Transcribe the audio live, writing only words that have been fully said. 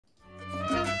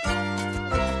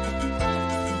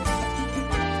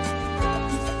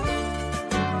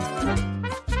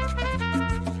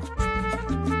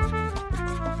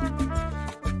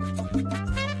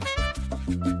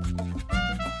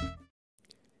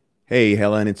Hey,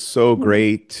 Helen, it's so Mhm.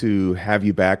 great to have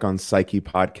you back on Psyche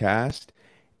Podcast.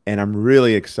 And I'm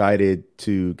really excited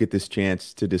to get this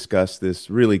chance to discuss this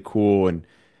really cool and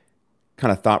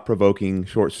kind of thought-provoking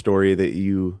short story that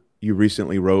you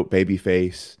recently wrote,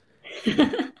 Babyface.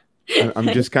 I'm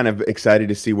just Thanks. kind of excited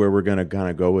to see where we're gonna kind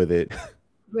of go with it.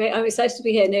 Great. I'm excited to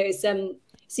be here. No, it's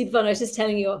super fun. I was just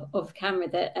telling you off camera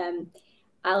that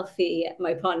Alfie,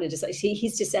 my partner, just like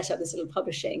he's just set up this little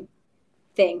publishing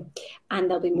thing, and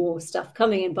there'll be more stuff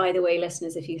coming. And by the way,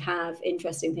 listeners, if you have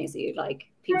interesting things that you'd like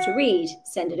people to read,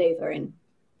 send it over, and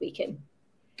we can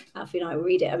Alfie and I will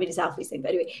read it. I mean, it's Alfie's thing, but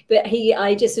anyway. But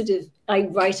I just sort of, I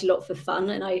write a lot for fun,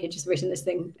 and I had just written this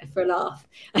thing for a laugh,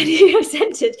 and I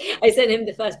sent it. I sent him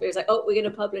the first bit. He was like, "Oh, we're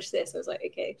going to publish this." I was like,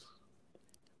 "Okay,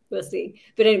 we'll see."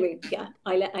 But anyway, yeah,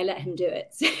 I let him do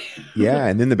it. So Yeah,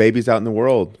 and then the baby's out in the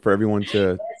world for everyone it's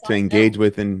to out engage there.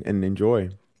 with and enjoy.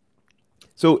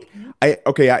 So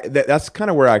that's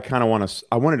kind of where I kind of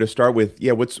I wanted to start with,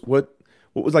 yeah, what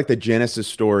was like the genesis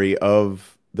story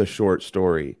of the short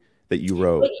story that you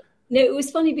Well, wrote? no, it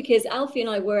was funny because Alfie and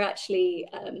I were actually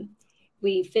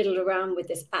we fiddled around with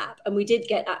this app, and we did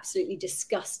get absolutely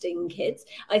disgusting kids.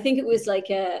 I think it was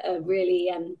like a really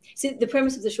so the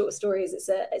premise of the short story is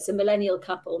it's a millennial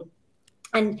couple,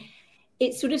 and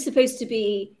it's sort of supposed to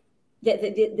be that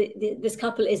this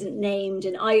couple isn't named.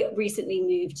 And I recently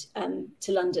moved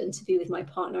to London to be with my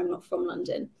partner. I'm not from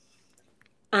London,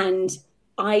 and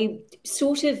I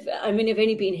sort of, I mean, I've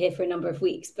only been here for a number of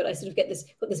weeks, but I sort of got this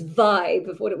vibe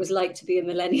of what it was like to be a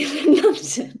millennial in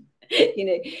London. You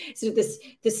know, sort of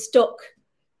the stock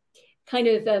kind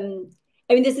of.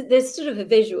 I mean, there's sort of a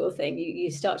visual thing.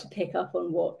 You start to pick up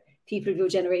on what people of your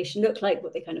generation look like,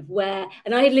 what they kind of wear.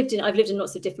 And I've lived in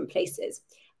lots of different places.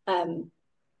 Um,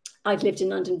 I've lived in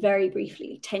London very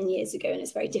briefly 10 years ago, and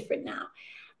it's very different now.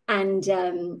 And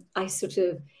I sort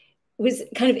of was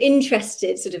kind of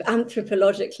interested sort of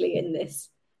anthropologically in this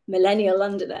millennial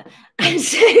Londoner. And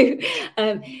so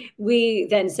we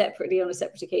then separately, on a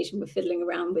separate occasion, were fiddling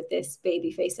around with this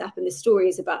Babyface app. And the story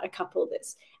is about a couple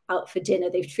that's out for dinner.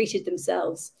 They've treated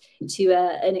themselves to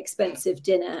an expensive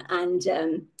dinner, and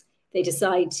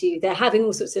they're having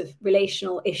all sorts of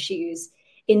relational issues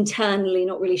internally,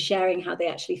 not really sharing how they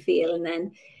actually feel. And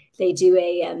then they do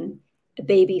a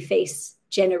baby face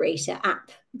generator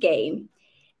app game,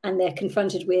 and they're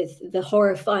confronted with the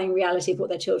horrifying reality of what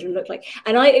their children look like.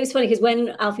 And it was funny because when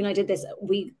Alfie and I did this,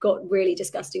 we got really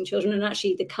disgusting children. And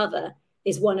actually the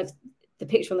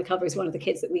picture on the cover is one of the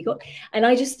kids that we got. And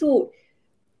I just thought,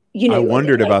 I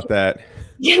wondered like, about that.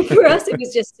 yeah, for us it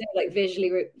was just so, like, visually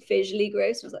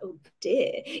gross. And I was like, oh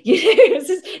dear, this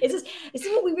is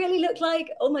what we really look like.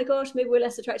 Oh my gosh, maybe we're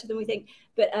less attractive than we think.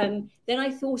 But then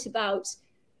I thought about,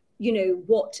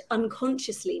 what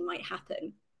unconsciously might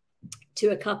happen to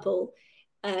a couple.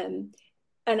 And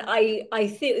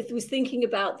was thinking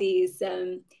about this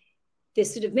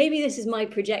sort of, maybe this is my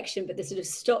projection, but this sort of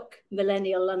stock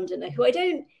millennial Londoner who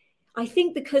I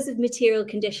think because of material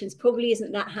conditions probably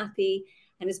isn't that happy,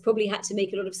 and has probably had to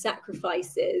make a lot of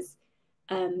sacrifices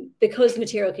because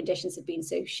material conditions have been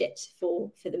so shit for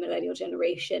the millennial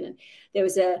generation. And there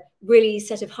was a really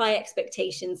set of high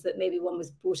expectations that maybe one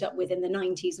was brought up with in the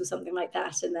 90s or something like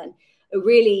that. And then a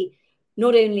really,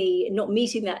 not only not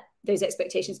meeting those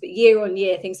expectations, but year on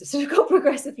year, things have sort of got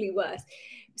progressively worse.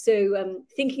 So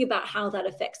thinking about how that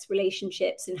affects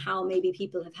relationships, and how maybe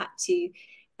people have had to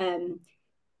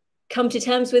come to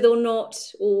terms with or not,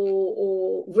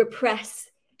 or repress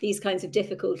these kinds of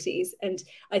difficulties. And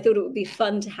I thought it would be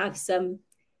fun to have some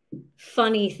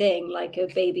funny thing like a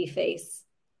baby face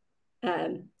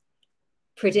um,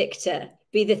 predictor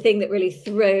be the thing that really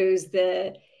throws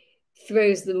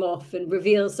them off and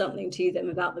reveals something to them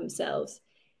about themselves.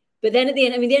 But then at the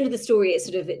end, I mean, the end of the story,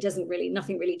 it doesn't really,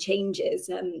 nothing really changes.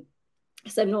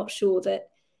 So I'm not sure that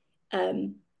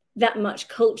that much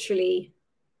culturally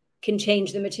can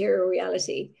change the material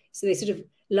reality. So they sort of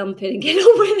lump it and get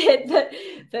on with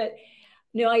it. But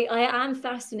no, I am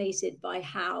fascinated by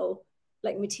how,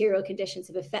 like, material conditions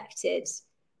have affected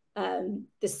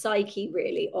the psyche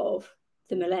really of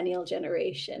the millennial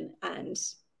generation, and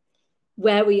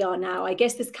where we are now. I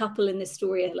guess this couple in this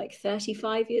story are like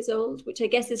 35 years old, which I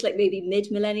guess is like maybe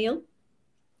mid-millennial.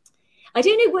 I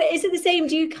don't know, is it the same?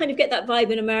 Do you kind of get that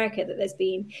vibe in America that there's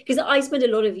been, because I spent a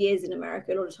lot of years in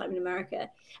America, a lot of time in America,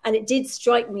 and it did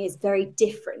strike me as very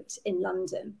different in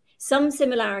London. Some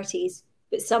similarities,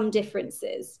 but some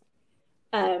differences.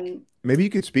 Um, Maybe you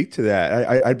could speak to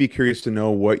that. I'd be curious to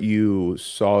know what you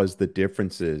saw as the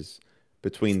differences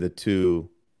between the two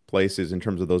places in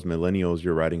terms of those millennials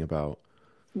you're writing about.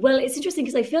 well, it's interesting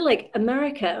because I feel like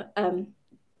America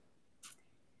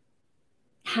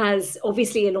has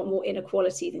obviously a lot more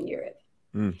inequality than Europe.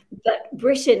 Mm. But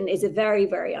Britain is a very,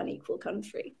 very unequal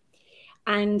country.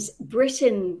 And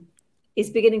Britain is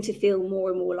beginning to feel more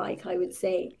and more like, I would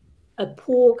say, a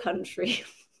poor country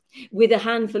with a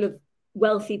handful of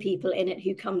wealthy people in it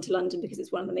who come to London because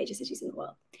it's one of the major cities in the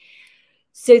world.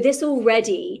 So this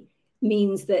already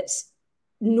means that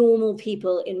normal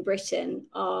people in Britain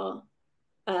are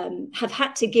have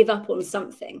had to give up on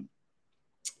something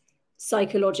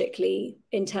psychologically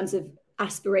in terms of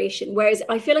aspiration. Whereas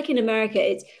I feel like in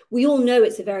America, we all know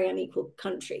it's a very unequal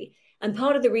country. And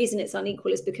part of the reason it's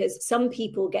unequal is because some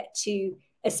people get to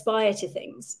aspire to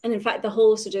things. And in fact, the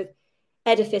whole sort of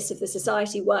edifice of the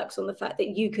society works on the fact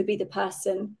that you could be the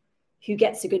person who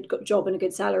gets a good job and a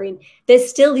good salary. And there's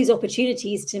still these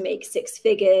opportunities to make six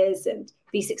figures and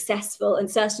be successful in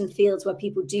certain fields where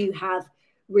people do have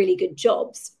really good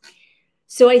jobs.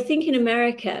 So I think in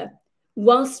America,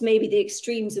 whilst maybe the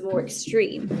extremes are more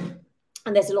extreme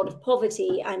and there's a lot of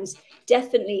poverty, and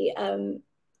definitely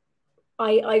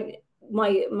my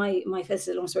first is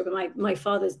a long story, but my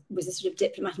father was a sort of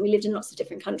diplomat, and we lived in lots of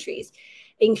different countries,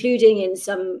 including in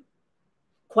some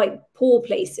quite poor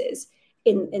places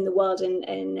in the world,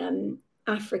 in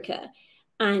Africa.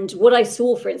 And what I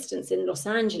saw, for instance, in Los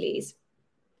Angeles,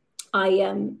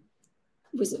 I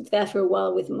was there for a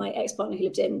while with my ex-partner who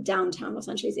lived in downtown Los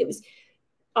Angeles. It was,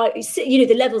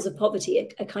 the levels of poverty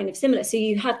are kind of similar. So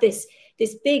you have this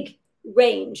big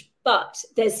range, but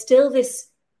there's still this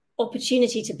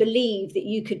opportunity to believe that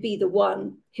you could be the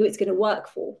one who it's going to work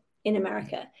for in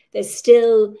America. There's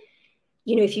still,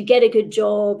 if you get a good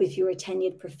job, if you're a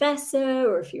tenured professor,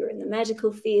 or if you're in the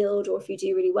medical field, or if you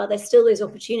do really well, there's still those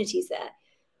opportunities there.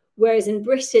 Whereas in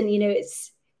Britain,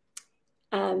 it's,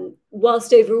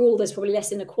 whilst overall there's probably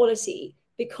less inequality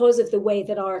because of the way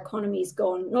that our economy's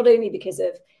gone, not only because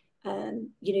of,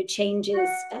 changes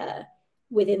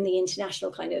within the international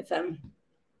kind of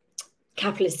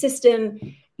capitalist system,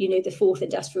 the fourth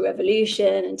industrial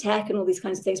revolution and tech and all these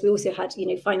kinds of things. We also had,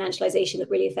 financialization that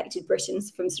really affected Britain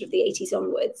from sort of the 80s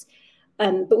onwards.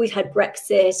 But we've had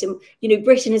Brexit, and,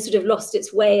 Britain has sort of lost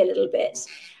its way a little bit.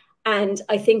 And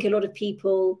I think a lot of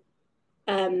people,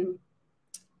 living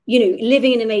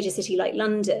in a major city like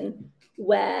London,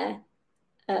 where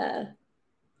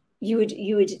you would,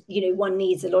 one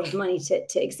needs a lot of money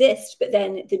to exist, but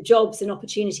then the jobs and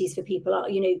opportunities for people are,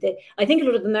 I think a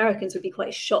lot of Americans would be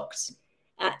quite shocked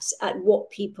at what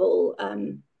people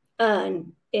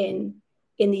earn in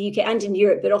the UK and in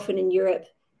Europe, but often in Europe,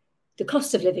 the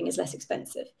cost of living is less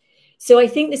expensive. So I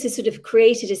think this has sort of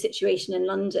created a situation in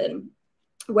London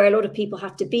where a lot of people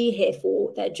have to be here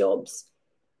for their jobs,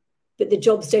 but the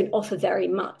jobs don't offer very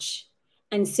much.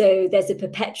 And so there's a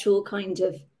perpetual kind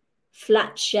of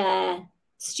flat share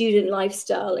student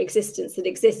lifestyle existence that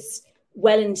exists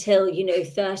well until,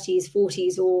 30s,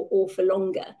 40s or for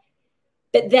longer.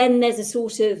 But then there's a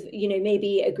sort of,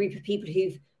 maybe a group of people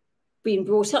who've been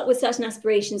brought up with certain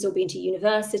aspirations or been to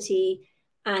university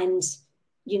and,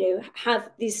 have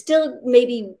these still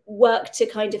maybe work to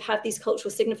kind of have these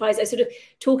cultural signifiers. I sort of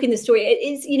talk in the story. It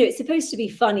is, it's supposed to be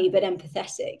funny, but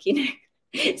empathetic,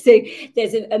 So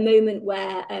there's a moment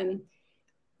where,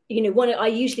 I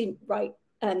usually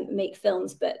make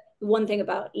films, but one thing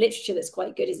about literature that's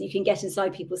quite good is you can get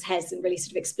inside people's heads and really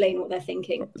sort of explain what they're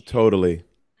thinking. Totally.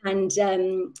 And,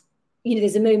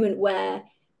 there's a moment where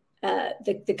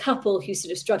the couple who's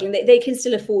sort of struggling, they can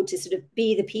still afford to sort of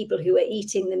be the people who are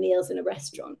eating the meals in a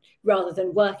restaurant rather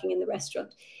than working in the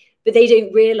restaurant. But they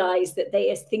don't realize that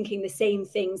they are thinking the same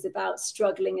things about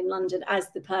struggling in London as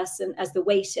the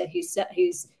waiter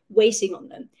who's waiting on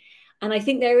them. And I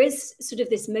think there is sort of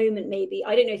this moment, maybe,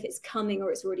 I don't know if it's coming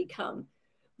or it's already come,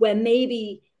 where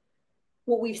maybe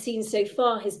what we've seen so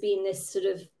far has been this sort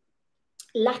of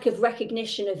lack of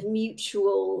recognition of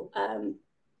mutual,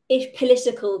 if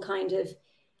political kind of,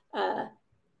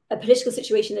 a political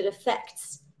situation that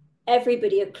affects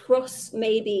everybody across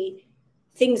maybe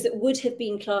things that would have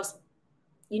been class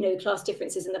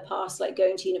differences in the past, like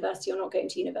going to university or not going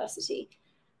to university.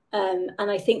 And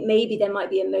I think maybe there might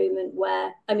be a moment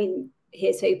where,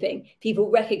 here's hoping, people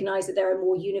recognize that there are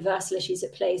more universal issues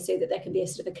at play so that there can be a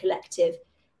sort of a collective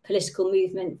political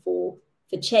movement for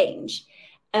change.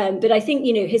 But I think,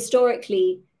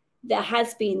 historically, there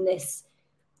has been this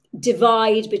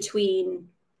divide between,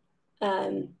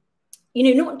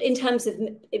 not in terms of,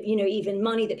 even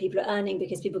money that people are earning,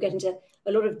 because people get into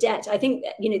a lot of debt. I think,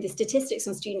 the statistics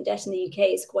on student debt in the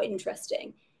UK is quite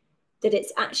interesting, that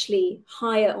it's actually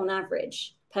higher on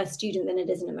average per student than it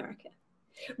is in America,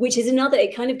 which is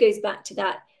it kind of goes back to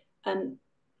that,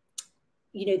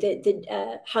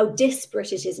 how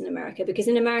disparate it is in America, because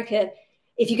in America,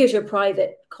 if you go to a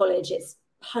private college, it's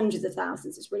hundreds of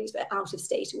thousands. It's really out of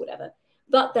state or whatever.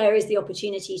 But there is the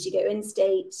opportunity to go in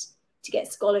state, to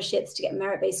get scholarships, to get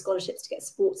merit-based scholarships, to get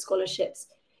sports scholarships.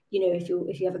 You know, if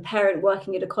you have a parent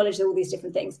working at a college, there are all these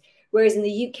different things. Whereas in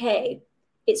the UK,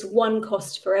 it's one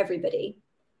cost for everybody,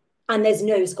 and there's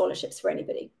no scholarships for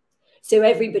anybody. So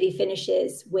everybody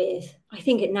finishes with, I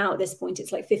think now at this point,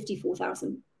 it's like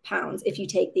 £54,000 if you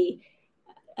take the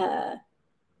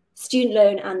student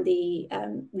loan and the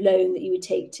loan that you would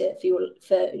take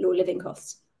for your living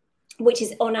costs, which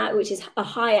is a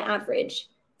higher average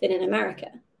than in America.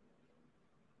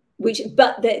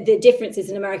 But the difference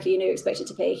is in America, you know, you're expected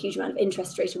to pay a huge amount of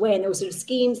interest straight away, and there were sort of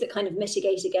schemes that kind of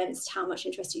mitigate against how much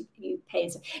interest you pay.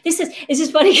 And so this is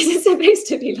funny because it's supposed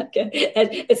to be like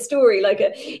a story, like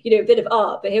a bit of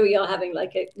art, but here we are having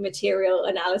like a material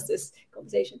analysis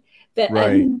conversation. But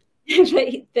right.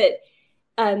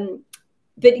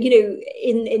 But you know,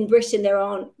 in Britain there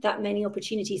aren't that many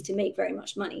opportunities to make very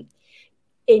much money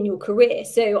in your career.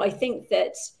 So I think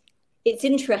that it's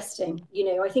interesting, you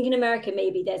know. I think in America,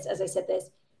 maybe there's, as I said, there's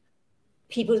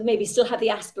people maybe still have the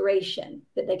aspiration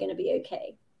that they're going to be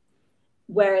okay.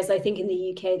 Whereas I think in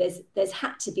the UK, there's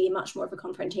had to be much more of a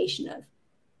confrontation of,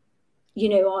 you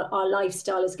know, our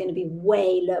lifestyle is going to be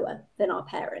way lower than our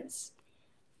parents.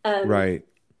 Right.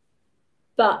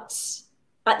 But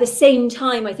at the same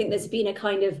time, I think there's been a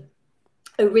kind of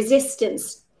a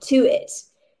resistance to it,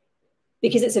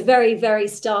 because it's a very, very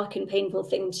stark and painful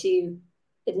thing to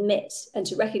admit and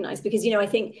to recognize. Because, you know, I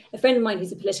think a friend of mine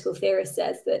who's a political theorist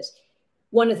says that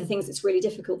one of the things that's really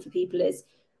difficult for people is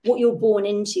what you're born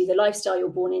into, the lifestyle you're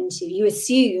born into, you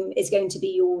assume is going to be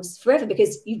yours forever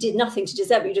because you did nothing to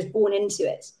deserve it. You're just born into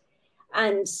it.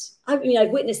 And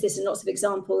I've witnessed this in lots of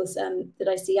examples that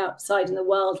I see outside in the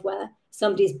world where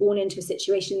somebody is born into a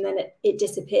situation and then it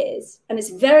disappears. And it's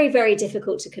very, very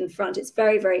difficult to confront. It's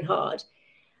very, very hard.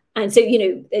 And so, you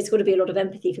know, there's got to be a lot of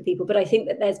empathy for people. But I think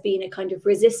that there's been a kind of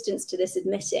resistance to this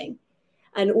admitting,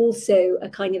 and also a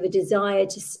kind of a desire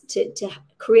to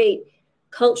create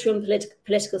cultural and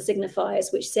political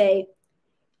signifiers which say,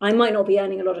 I might not be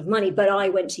earning a lot of money, but I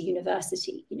went to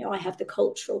university. You know, I have the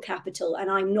cultural capital,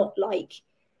 and I'm not like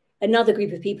another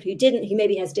group of people who didn't, who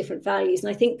maybe has different values.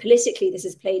 And I think politically this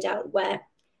has played out where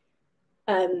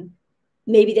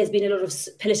maybe there's been a lot of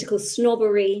political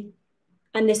snobbery,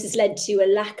 and this has led to a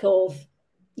lack of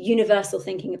universal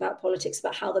thinking about politics,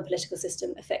 about how the political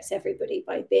system affects everybody,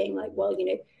 by being like, well, you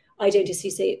know, I don't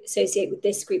associate with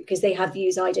this group because they have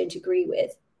views I don't agree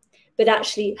with. But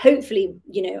actually, hopefully,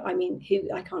 you know, I mean,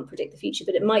 I can't predict the future,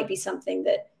 but it might be something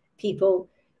that people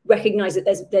recognize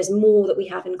that there's more that we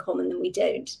have in common than we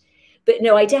don't. But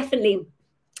no,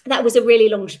 that was a really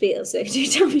long spiel, so do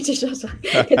tell me to shut up.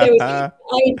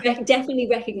 I definitely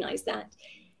recognize that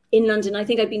in London. I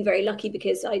think I've been very lucky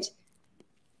because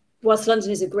whilst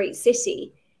London is a great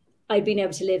city, I'd been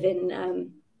able to live in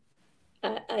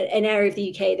an area of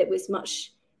the UK that was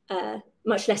much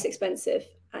less expensive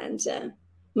and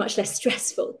much less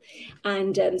stressful.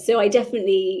 And so I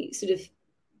definitely sort of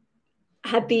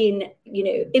have been, you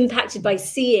know, impacted by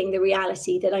seeing the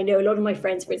reality that I know a lot of my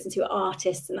friends, for instance, who are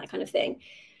artists and that kind of thing,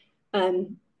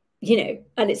 you know,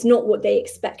 and it's not what they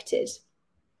expected.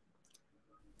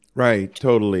 Right,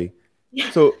 totally.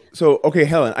 So okay,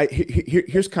 Helen,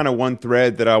 here's kind of one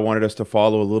thread that I wanted us to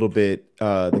follow a little bit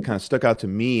that kind of stuck out to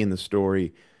me in the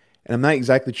story. And I'm not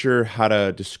exactly sure how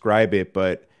to describe it,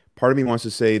 but part of me wants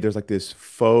to say there's like this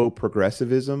faux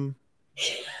progressivism.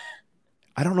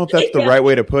 I don't know if that's the right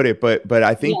way to put it, but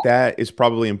I think that is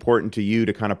probably important to you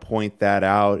to kind of point that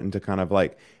out and to kind of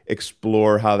like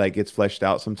explore how that gets fleshed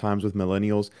out sometimes with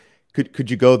millennials.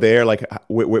 Could you go there, like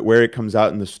where it comes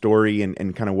out in the story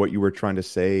and kind of what you were trying to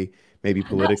say, maybe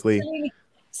politically? Absolutely.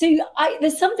 So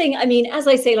there's something, I mean, as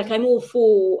I say, like I'm all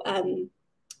for, you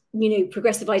know,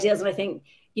 progressive ideals. And I think,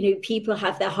 you know, people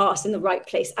have their hearts in the right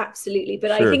place. Absolutely.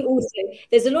 But sure. I think also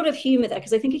there's a lot of humor there,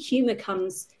 because I think a humor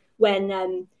comes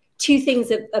when two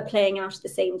things are playing out at the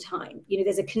same time. You know,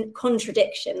 there's a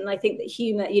contradiction. And I think that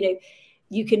humor, you know,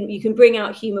 you can bring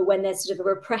out humor when there's sort of a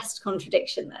repressed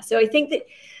contradiction there. So I think that,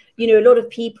 you know, a lot of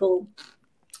people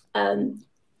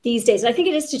these days, and I think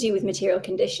it is to do with material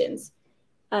conditions,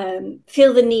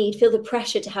 feel the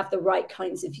pressure to have the right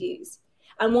kinds of views.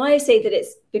 And why I say that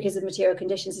it's because of material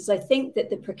conditions is I think that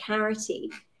the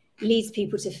precarity leads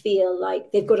people to feel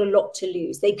like they've got a lot to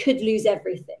lose. They could lose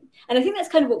everything. And I think that's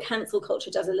kind of what cancel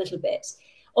culture does a little bit.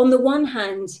 On the one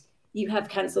hand, you have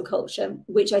cancel culture,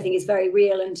 which I think is very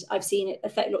real, and I've seen it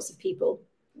affect lots of people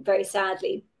very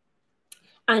sadly.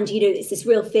 And, you know, it's this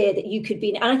real fear that you could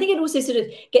be, and I think it also sort of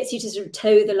gets you to sort of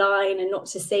toe the line and not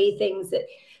to say things that,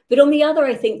 But on the other,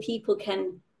 I think people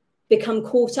can become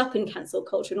caught up in cancel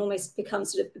culture and almost become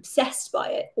sort of obsessed by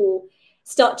it or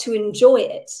start to enjoy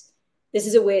it. This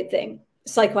is a weird thing,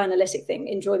 psychoanalytic thing,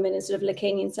 enjoyment in sort of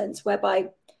Lacanian sense, whereby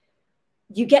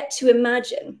you get to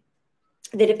imagine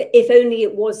that if only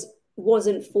it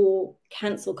wasn't for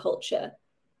cancel culture,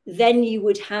 then you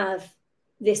would have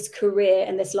this career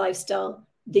and this lifestyle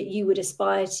that you would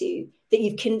aspire to, that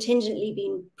you've contingently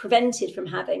been prevented from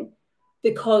having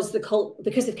because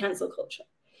of cancel culture.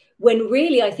 When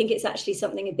really, I think it's actually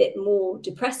something a bit more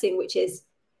depressing, which is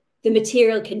the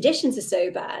material conditions are so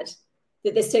bad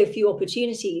that there's so few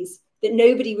opportunities that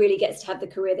nobody really gets to have the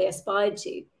career they aspired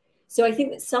to. So I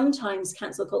think that sometimes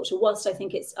cancel culture, whilst I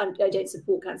think I don't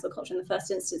support cancel culture in the first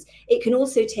instance, it can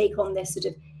also take on this sort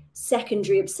of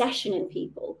secondary obsession in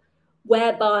people,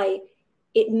 whereby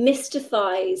it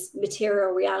mystifies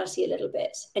material reality a little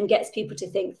bit and gets people to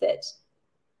think that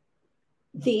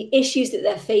the issues that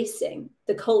they're facing,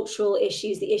 the cultural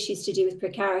issues, the issues to do with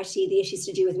precarity, the issues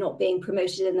to do with not being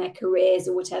promoted in their careers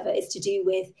or whatever, is to do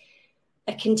with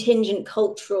a contingent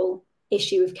cultural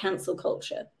issue of cancel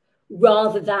culture,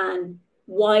 rather than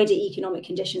wider economic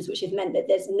conditions, which have meant that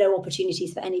there's no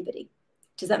opportunities for anybody.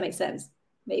 Does that make sense?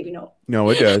 Maybe not. No,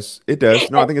 it does. It does.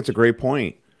 No, I think it's a great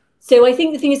point. So I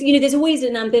think the thing is, there's always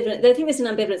an ambivalence. I think there's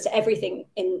an ambivalence to everything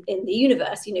in the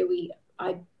universe.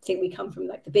 I think we come from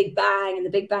like the Big Bang, and the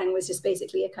Big Bang was just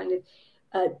basically a kind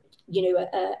of,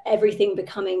 everything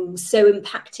becoming so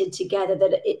impacted together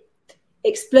that it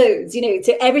explodes.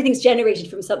 So everything's generated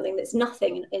from something that's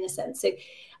nothing in a sense. So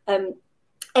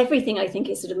everything, I think,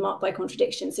 is sort of marked by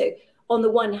contradiction. So on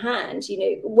the one hand,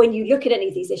 when you look at any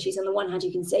of these issues, on the one hand,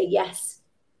 you can say, yes,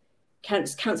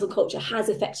 cancel culture has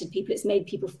affected people. It's made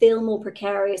people feel more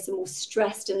precarious and more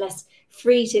stressed and less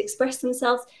free to express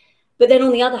themselves. But then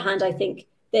on the other hand, I think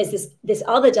there's this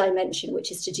other dimension, which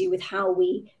is to do with how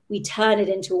we turn it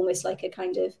into almost like a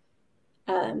kind of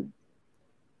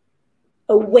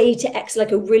a way to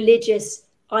like a religious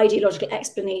ideological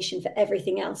explanation for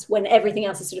everything else, when everything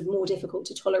else is sort of more difficult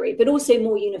to tolerate, but also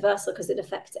more universal because it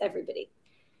affects everybody.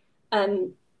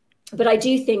 But I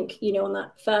do think, on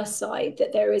that first side,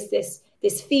 that there is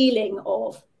this feeling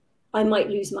of, I might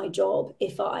lose my job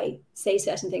if I say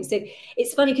certain things. So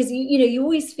it's funny because, you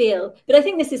always feel, but I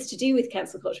think this is to do with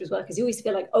cancel culture as well, because you always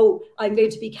feel like, oh, I'm going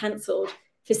to be cancelled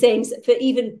for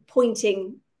even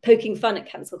poking fun at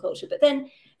cancel culture. But then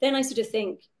I sort of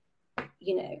think,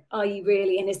 are you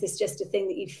really? And is this just a thing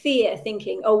that you fear,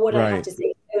 thinking, oh, what I have to say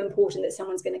is so important that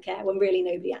someone's going to care, when really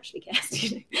nobody actually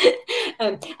cares?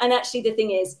 And actually the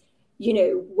thing is,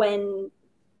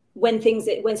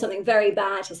 when something very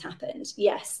bad has happened,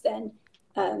 yes, then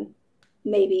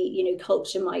maybe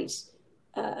culture might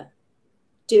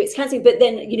do its cancelling. But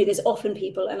then there's often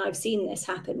people, and I've seen this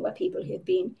happen, where people who have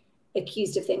been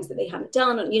accused of things that they haven't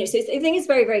done, and so I think it's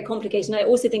very, very complicated. And I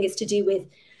also think it's to do with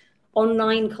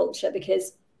online culture,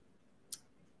 because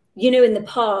in the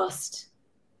past,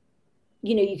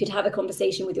 you could have a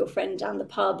conversation with your friend down the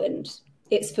pub and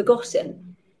it's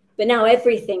forgotten. But now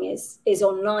everything is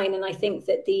online. And I think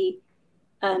that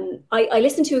I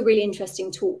listened to a really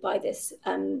interesting talk by this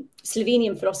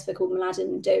Slovenian philosopher called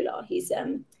Mladen Dolar. He's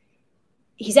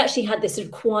actually had this sort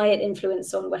of quiet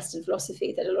influence on Western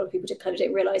philosophy that a lot of people kind of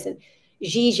don't realize. And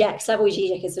Slavoj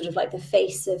Žižek is sort of like the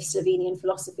face of Slovenian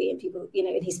philosophy, and people,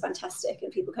 and he's fantastic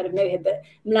and people kind of know him. But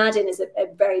Mladen is a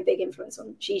very big influence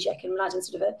on Žižek, and Mladen's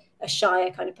sort of a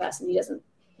shyer kind of person. He doesn't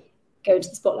go into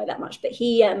the spotlight that much, but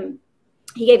he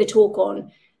gave a talk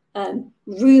on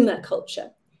rumor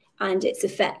culture and its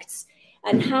effects,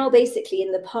 and how basically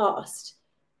in the past,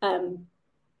 when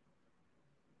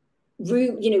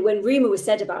rumor was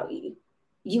said about you,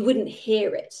 you wouldn't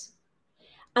hear it.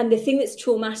 And the thing that's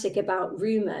traumatic about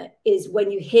rumor is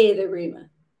when you hear the rumor.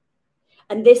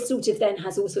 And this sort of then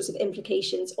has all sorts of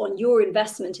implications on your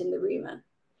investment in the rumor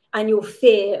and your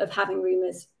fear of having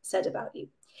rumors said about you.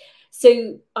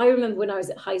 So I remember when I was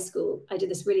at high school, I did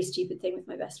this really stupid thing with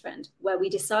my best friend, where we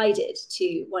decided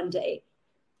to one day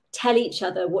tell each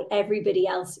other what everybody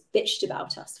else bitched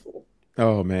about us for.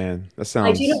 Oh man, that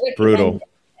sounds I do not brutal. recommend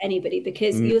anybody,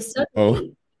 because you're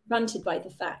suddenly confronted by the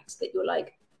fact that you're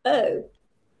like, oh,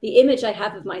 the image I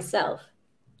have of myself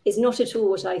is not at all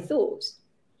what I thought.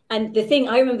 And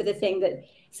I remember the thing that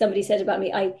somebody said about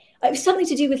me, it was something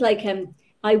to do with like,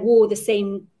 I wore the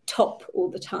same top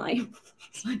all the time.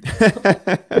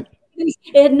 It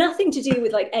had nothing to do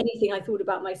with like anything I thought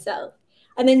about myself.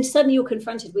 And then suddenly you're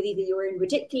confronted with either your own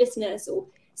ridiculousness or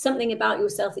something about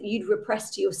yourself that you'd repress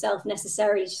to yourself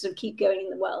necessarily to sort of keep going in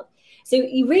the world. So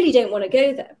you really don't want to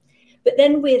go there. But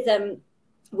then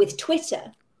with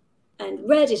Twitter, and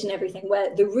Reddit and everything,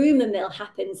 where the rumor mill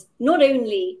happens not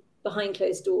only behind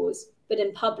closed doors, but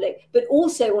in public, but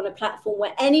also on a platform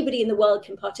where anybody in the world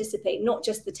can participate, not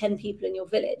just the 10 people in your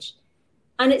village.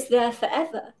 And it's there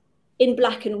forever in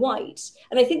black and white.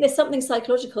 And I think there's something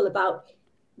psychological about,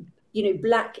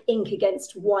 black ink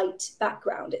against white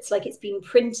background. It's like it's been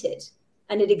printed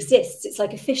and it exists. It's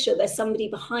like official. There's somebody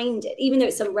behind it, even though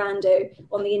it's some rando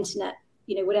on the internet,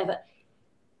 whatever.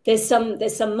 There's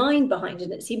some mind behind it,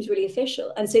 and it seems really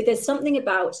official. And so there's something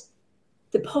about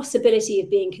the possibility of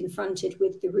being confronted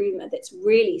with the rumor that's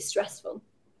really stressful.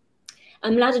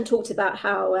 And Lacan talked about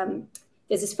how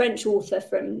there's this French author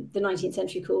from the 19th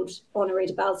century called Honoré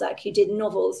de Balzac, who did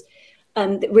novels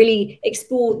that really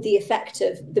explored the effect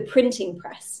of the printing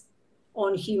press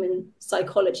on human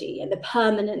psychology and the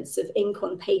permanence of ink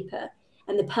on paper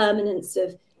and the permanence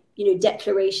of,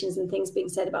 declarations and things being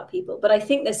said about people. But I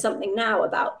think there's something now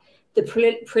about the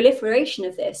proliferation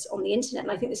of this on the internet.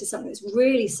 And I think this is something that's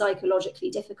really psychologically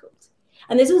difficult.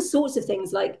 And there's all sorts of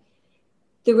things like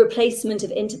the replacement of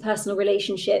interpersonal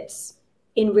relationships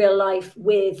in real life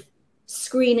with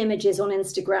screen images on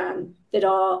Instagram that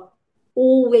are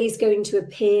always going to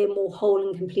appear more whole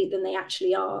and complete than they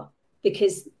actually are,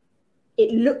 because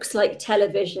it looks like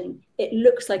television, it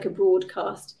looks like a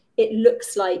broadcast, it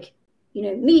looks like,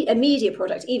 a media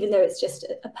product, even though it's just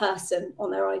a person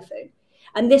on their iPhone.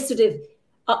 And this sort of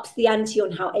ups the ante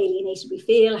on how alienated we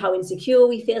feel, how insecure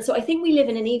we feel. So I think we live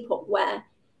in an epoch where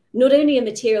not only are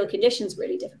material conditions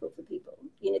really difficult for people,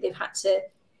 they've had to,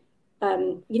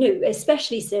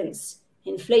 especially since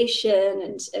inflation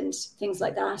and things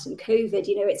like that and COVID,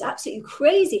 it's absolutely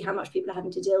crazy how much people are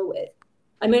having to deal with.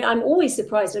 I mean, I'm always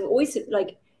surprised. I'm always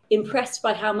impressed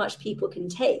by how much people can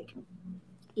take.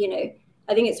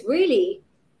 I think it's really,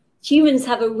 humans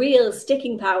have a real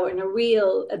sticking power and a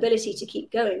real ability to keep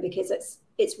going, because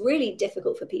it's really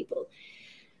difficult for people.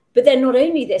 But then not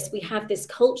only this, we have this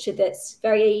culture that's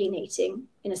very alienating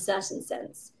in a certain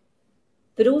sense,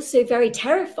 but also very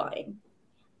terrifying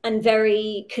and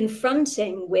very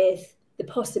confronting with the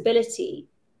possibility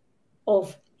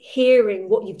of hearing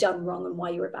what you've done wrong and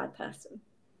why you're a bad person,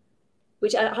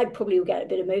 which I probably will get a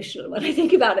bit emotional when I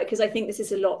think about it, because I think this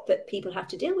is a lot that people have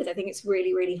to deal with. I think it's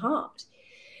really, really hard.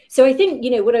 So I think,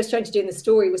 what I was trying to do in the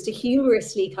story was to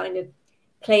humorously kind of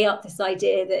play up this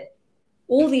idea that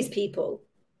all these people,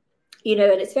 and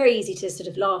it's very easy to sort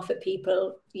of laugh at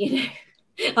people,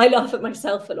 I laugh at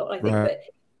myself a lot, I think, but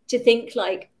to think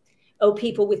like,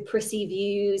 people with prissy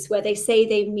views where they say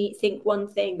they think one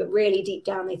thing, but really deep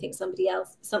down they think something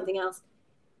else.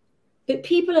 But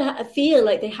people feel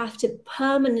like they have to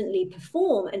permanently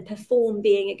perform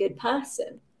being a good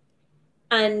person.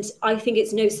 And I think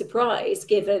it's no surprise,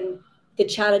 given the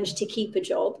challenge to keep a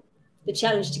job, the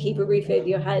challenge to keep a roof over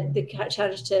your head, the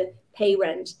challenge to pay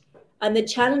rent, and the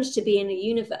challenge to be in a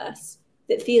universe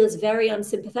that feels very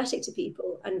unsympathetic to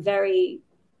people and very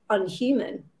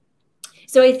unhuman.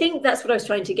 So I think that's what I was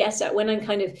trying to get at when I'm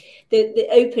kind of, the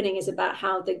opening is about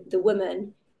how the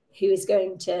woman who is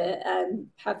going to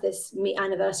have this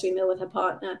anniversary meal with her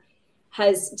partner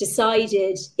has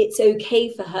decided it's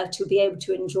okay for her to be able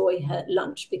to enjoy her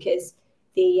lunch, because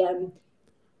the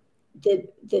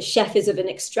chef is of an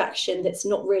extraction that's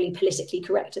not really politically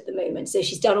correct at the moment. So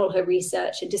she's done all her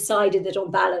research and decided that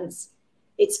on balance,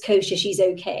 it's kosher, she's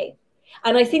okay.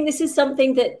 And I think this is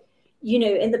something that,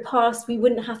 in the past, we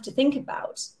wouldn't have to think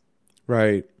about.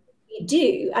 Right. We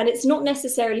do. And it's not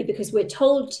necessarily because we're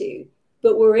told to,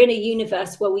 but we're in a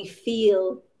universe where we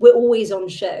feel we're always on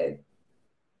show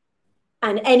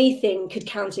and anything could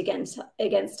count against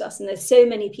us. And there's so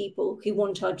many people who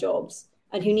want our jobs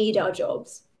and who need our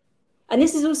jobs. And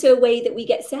this is also a way that we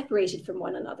get separated from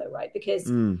one another, right? Because,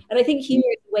 and I think humor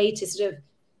is a way to sort of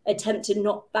attempt to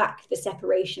knock back the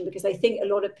separation, because I think a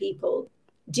lot of people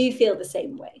do feel the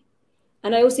same way.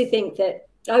 And I also think that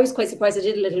I was quite surprised. I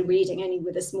did a little reading only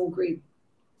with a small group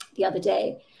the other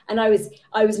day. And I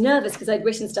was nervous because I'd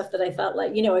written stuff that I felt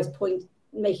like, I was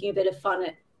making a bit of fun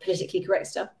at politically correct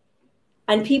stuff.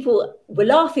 And people were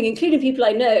laughing, including people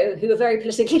I know who are very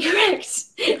politically correct.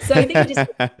 So I think it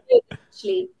just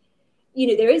actually,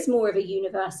 there is more of a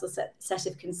universal set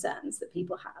of concerns that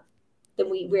people have than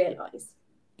we realize.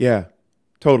 Yeah,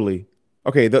 totally.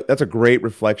 Okay, that's a great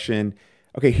reflection.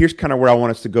 Okay, here's kind of where I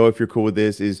want us to go, if you're cool with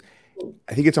this, is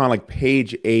I think it's on like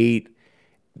page 8.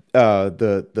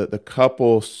 The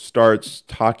couple starts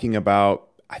talking about,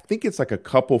 I think it's like a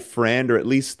couple friend, or at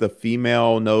least the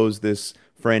female knows this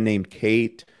friend named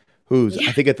Kate, who's,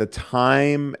 I think at the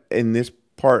time in this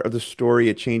part of the story,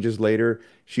 it changes later,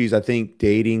 she's, I think,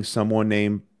 dating someone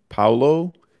named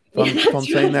Paolo, if I'm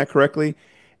saying that correctly.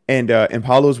 And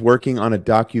Paulo's working on a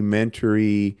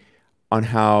documentary on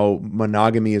how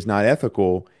monogamy is not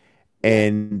ethical. Yeah.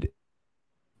 And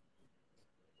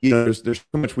there's so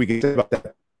much we can say about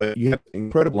that. But you have an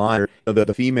incredible line.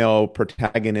 The female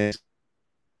protagonist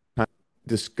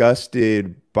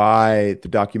disgusted by the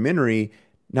documentary,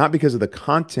 not because of the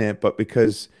content, but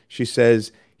because she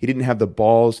says he didn't have the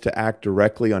balls to act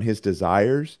directly on his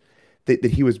desires. That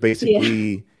he was Yeah.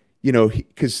 basically,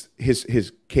 because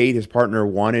his Kate, his partner,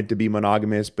 wanted to be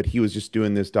monogamous, but he was just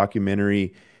doing this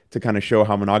documentary to kind of show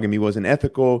how monogamy wasn't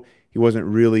ethical. He wasn't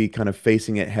really kind of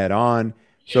facing it head on.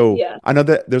 So Yeah. I know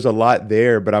that there's a lot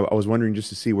there, but I was wondering just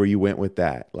to see where you went with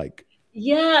that. Like,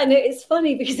 Yeah, no, it's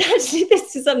funny because actually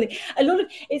this is something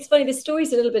it's funny, the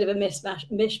story's a little bit of a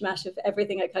mishmash of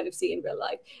everything I kind of see in real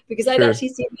life, because I'd sure, actually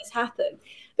seen this happen.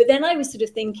 But then I was sort of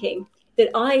thinking that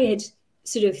I had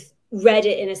sort of read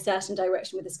it in a certain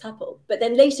direction with this couple. But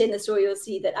then later in the story, you'll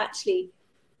see that actually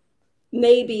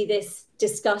maybe this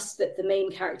disgust that the main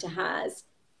character has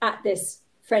at this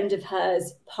friend of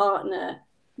hers partner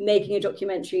making a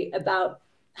documentary about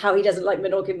how he doesn't like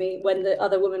monogamy when the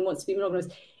other woman wants to be monogamous,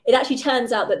 it actually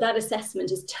turns out that that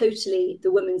assessment is totally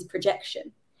the woman's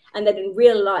projection, and that in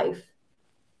real life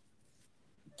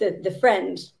the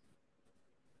friend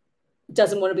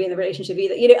doesn't want to be in the relationship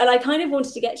either, and I kind of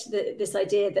wanted to get to this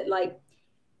idea that like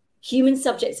human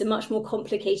subjects are much more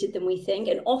complicated than we think,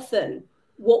 and often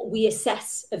what we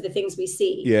assess of the things we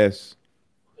see yes,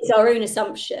 is our own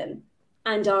assumption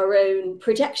and our own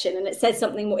projection, and it says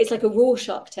something more. It's like a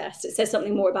Rorschach test. It says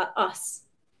something more about us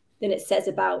than it says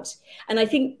about. And I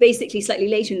think basically slightly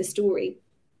later in the story,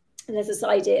 there's this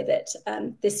idea that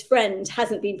this friend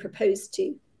hasn't been proposed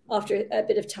to after a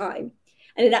bit of time.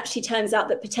 And it actually turns out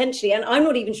that potentially, and I'm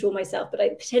not even sure myself, but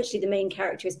potentially the main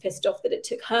character is pissed off that it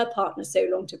took her partner so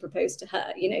long to propose to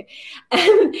her,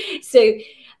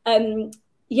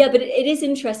 yeah, but it is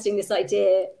interesting, this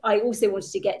idea. I also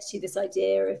wanted to get to this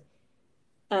idea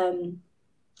of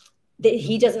that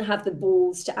he doesn't have the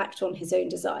balls to act on his own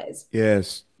desires.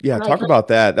 yes, yeah. And I Talk kind about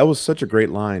that. That was such a great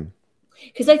line.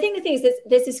 because I think the thing is,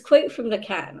 there's this quote from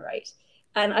Lacan, right?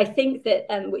 And I think that,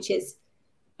 which is,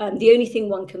 the only thing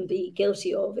one can be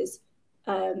guilty of is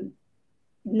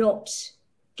not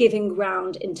giving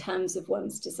ground in terms of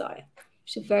one's desire,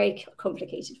 which is a very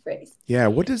complicated phrase. Yeah,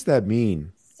 what does that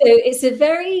mean? So it's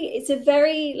a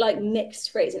very like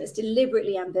mixed phrase, and it's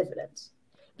deliberately ambivalent.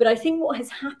 But I think what has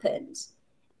happened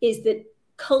is that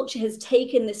culture has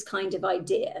taken this kind of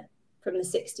idea from the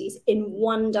 60s in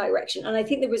one direction. And I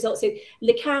think the result, so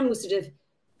Lacan was sort of,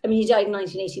 I mean, he died in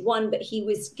 1981, but he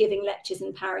was giving lectures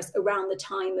in Paris around the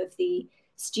time of the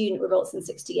student revolts in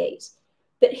 68.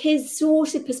 But his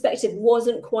sort of perspective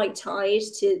wasn't quite tied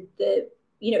to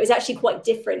it was actually quite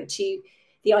different to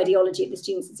the ideology of the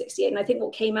students in 68. And I think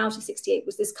what came out of 68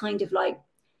 was this kind of like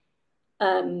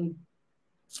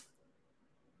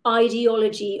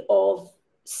ideology of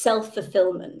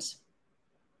self-fulfillment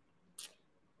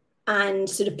and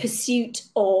sort of pursuit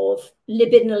of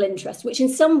libidinal interest, which in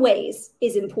some ways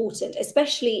is important,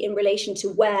 especially in relation to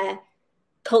where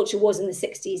culture was in the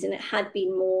 60s, and it had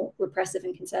been more repressive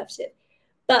and conservative.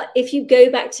 But if you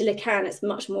go back to Lacan, it's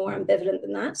much more ambivalent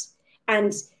than that.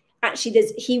 And actually,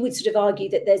 he would sort of argue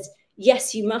that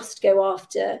yes, you must go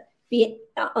after,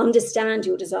 understand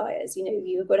your desires.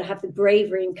 You've got to have the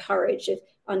bravery and courage of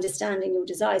understanding your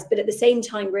desires, but at the same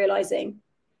time realizing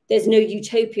there's no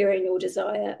utopia in your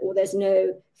desire, or there's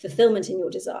no fulfillment in your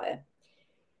desire.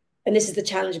 And this is the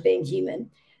challenge of being human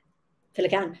for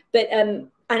Lacan. But and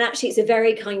actually, it's a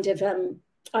very kind of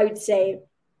I would say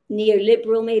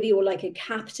neoliberal, maybe, or like a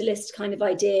capitalist kind of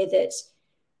idea that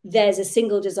there's a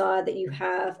single desire that you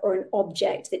have, or an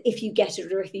object that if you get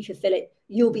it or if you fulfill it,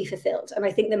 you'll be fulfilled. And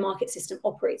I think the market system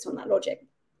operates on that logic.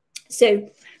 So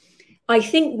I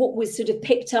think what was sort of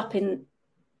picked up in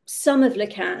some of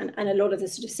Lacan and a lot of the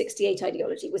sort of 68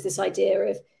 ideology was this idea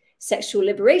of sexual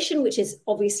liberation, which is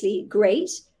obviously great,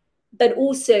 but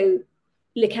also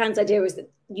Lacan's idea was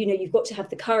that, you've got to have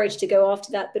the courage to go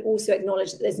after that, but also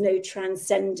acknowledge that there's no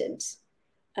transcendent.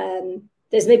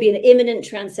 There's maybe an imminent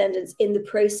transcendence in the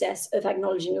process of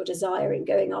acknowledging your desire and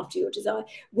going after your desire,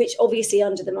 which obviously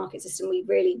under the market system,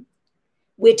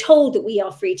 we're told that we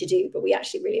are free to do, but we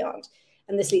actually really aren't.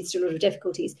 And this leads to a lot of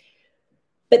difficulties.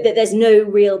 But that there's no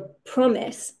real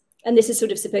promise. And this is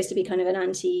sort of supposed to be kind of an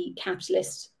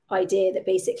anti-capitalist idea that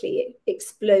basically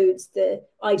explodes the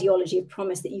ideology of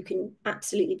promise that you can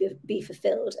absolutely be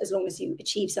fulfilled as long as you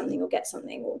achieve something or get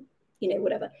something or,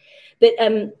 whatever. But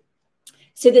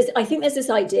so I think there's this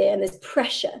idea and there's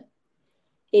pressure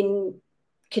in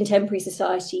contemporary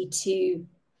society to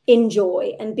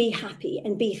enjoy and be happy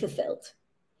and be fulfilled.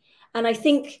 And I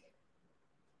think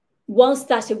whilst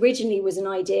that originally was an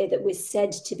idea that was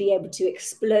said to be able to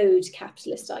explode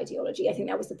capitalist ideology, I think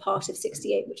that was the part of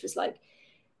 68, which was like,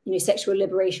 you know, sexual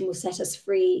liberation will set us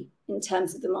free in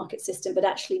terms of the market system, but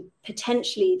actually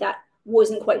potentially that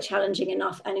wasn't quite challenging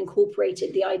enough and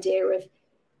incorporated the idea of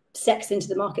sex into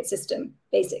the market system,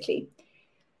 basically.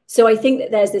 So I think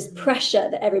that there's this pressure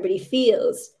that everybody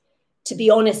feels to be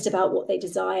honest about what they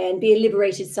desire and be a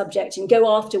liberated subject and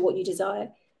go after what you desire.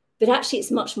 But actually, it's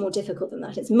much more difficult than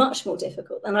that. It's much more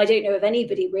difficult. And I don't know of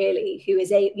anybody really who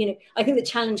is I think the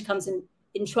challenge comes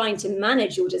in trying to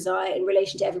manage your desire in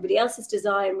relation to everybody else's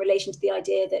desire, in relation to the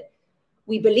idea that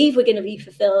we believe we're going to be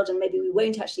fulfilled and maybe we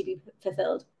won't actually be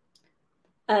fulfilled.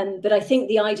 But I think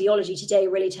the ideology today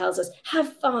really tells us,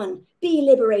 have fun, be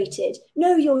liberated,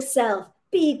 know yourself,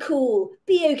 be cool,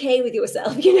 be okay with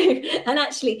yourself, and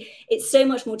actually it's so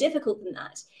much more difficult than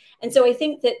that. And so I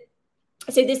think that,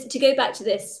 to go back to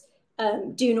this,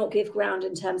 do not give ground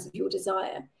in terms of your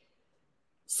desire.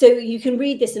 So you can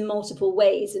read this in multiple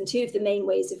ways. And two of the main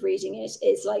ways of reading it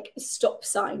is like a stop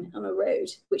sign on a road,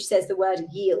 which says the word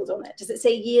yield on it. Does it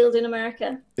say yield in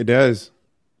America? It does.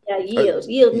 Yeah, yield.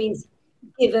 Yield means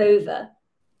give over.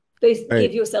 Both right.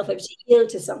 Give yourself over, to yield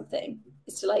to something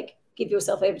is to like give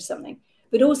yourself over to something.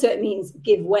 But also it means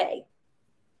give way.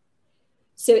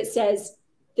 So it says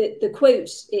that the quote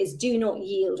is, do not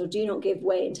yield or do not give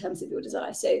way in terms of your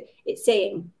desire. So it's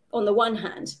saying, on the one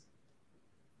hand,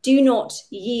 do not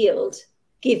yield,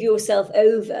 give yourself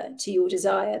over to your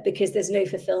desire, because there's no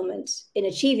fulfillment in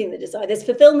achieving the desire. There's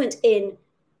fulfillment in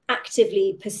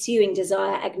actively pursuing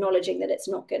desire, acknowledging that it's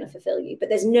not going to fulfill you, but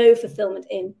there's no fulfillment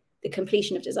in the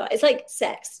completion of desire. It's like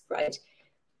sex, right?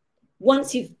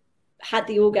 Once you've had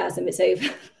the orgasm, it's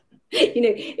over.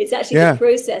 It's actually the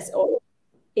process of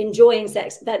enjoying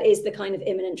sex that is the kind of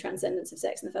imminent transcendence of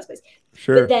sex in the first place.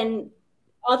 Sure. But then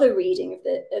other reading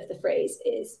of the phrase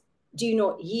is, do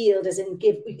not yield, as in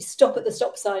stop at the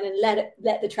stop sign and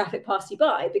let the traffic pass you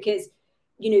by, because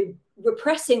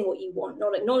repressing what you want,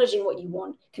 not acknowledging what you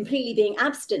want, completely being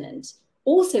abstinent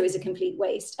also is a complete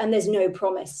waste, and there's no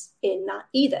promise in that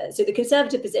either. So the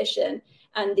conservative position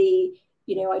and the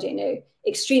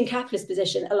extreme capitalist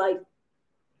position are like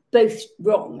both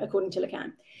wrong according to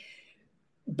Lacan.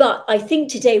 But I think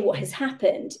today what has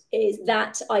happened is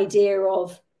that idea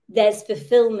of there's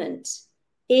fulfillment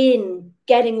in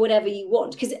getting whatever you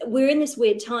want, because we're in this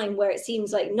weird time where it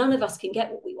seems like none of us can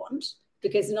get what we want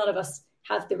because none of us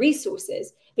have the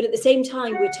resources. But at the same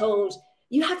time, we're told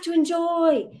you have to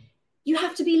enjoy, you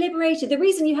have to be liberated. The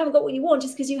reason you haven't got what you want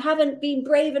is because you haven't been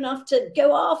brave enough to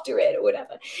go after it or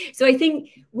whatever. So I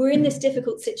think we're in this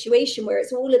difficult situation where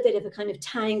it's all a bit of a kind of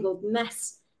tangled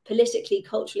mess politically,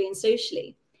 culturally, and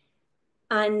socially.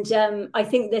 And I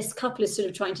think this couple is sort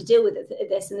of trying to deal with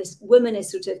this, and this woman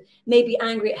is sort of maybe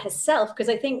angry at herself, because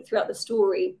I think throughout the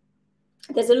story,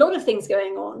 there's a lot of things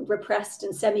going on, repressed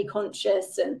and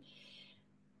semi-conscious, and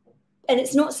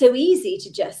it's not so easy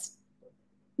to just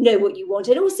know what you want.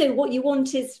 And also what you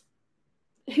want is,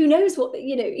 who knows what,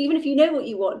 even if you know what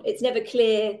you want, it's never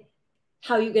clear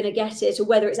how you're going to get it or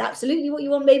whether it's absolutely what you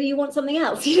want. Maybe you want something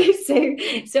else,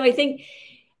 So I think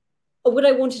what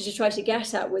I wanted to try to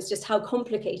get at was just how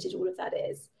complicated all of that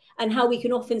is, and how we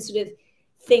can often sort of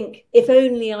think, if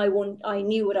only I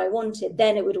knew what I wanted,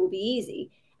 then it would all be easy.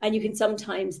 And you can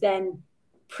sometimes then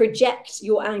project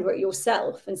your anger at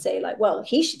yourself and say like, well,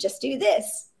 he should just do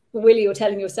this. But really you're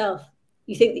telling yourself,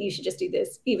 you think that you should just do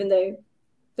this, even though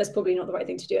that's probably not the right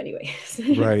thing to do anyway.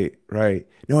 Right.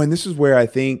 No, and this is where I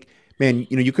think, man,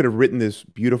 you could have written this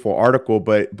beautiful article,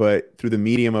 but through the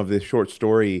medium of this short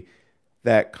story,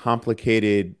 that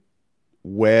complicated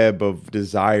web of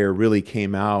desire really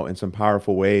came out in some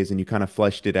powerful ways, and you kind of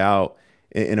fleshed it out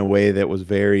in a way that was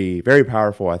very, very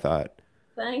powerful, I thought.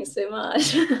 Thanks so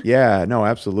much. Yeah, no,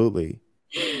 absolutely.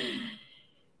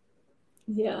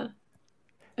 Yeah.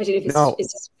 I don't know if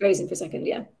it's just frozen for a second.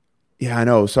 Yeah. Yeah, I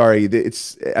know. Sorry.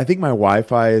 I think my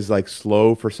Wi-Fi is like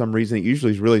slow for some reason. It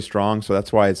usually is really strong, so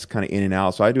that's why it's kind of in and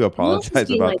out. So I do apologize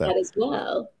about that. As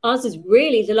well. Ours is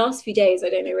really, the last few days, I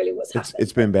don't know really what's happened.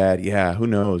 It's been bad. Yeah, who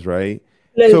knows, right?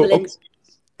 Global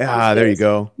there you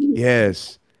go.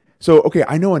 Yes. So, okay,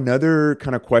 I know another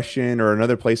kind of question, or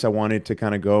another place I wanted to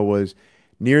kind of go was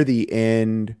near the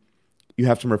end. You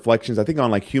have some reflections, I think,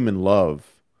 on like human love.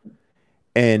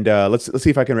 And let's see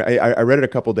if I can. I read it a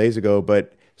couple days ago,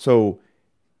 but so,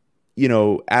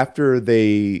 after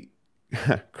they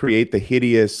create the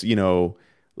hideous,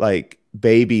 like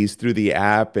babies through the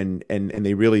app, and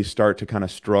they really start to kind of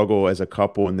struggle as a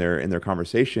couple in their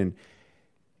conversation,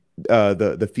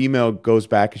 the female goes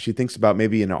back and she thinks about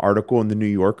maybe an article in the New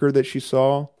Yorker that she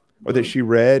saw or that she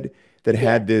read that Yeah.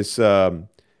 had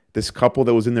this couple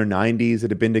that was in their 90s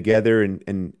that had been together,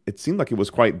 and it seemed like it was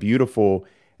quite beautiful.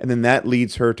 And then that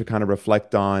leads her to kind of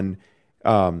reflect on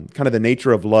kind of the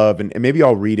nature of love. And maybe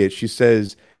I'll read it. She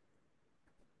says,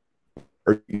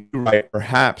 or you right,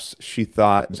 perhaps she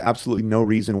thought there's absolutely no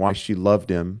reason why she loved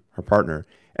him, her partner,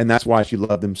 and that's why she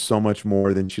loved him so much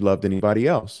more than she loved anybody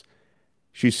else.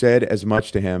 She said as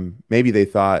much to him. Maybe they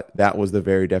thought that was the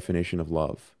very definition of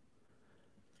love.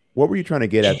 What were you trying to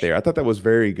get at there? I thought that was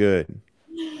very good.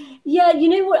 Yeah, you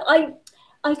know what?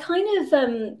 I kind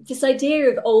of this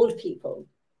idea of old people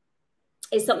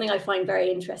is something I find very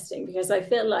interesting, because I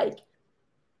feel like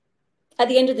at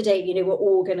the end of the day, we're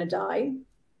all gonna die.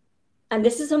 And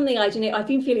this is something I've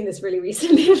been feeling this really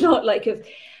recently a lot, like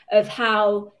of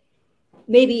how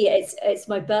maybe it's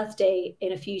my birthday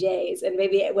in a few days, and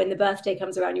maybe when the birthday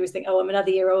comes around, you always think, oh, I'm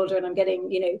another year older, and I'm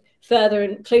getting further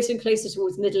and closer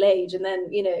towards middle age, and then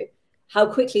how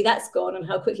quickly that's gone and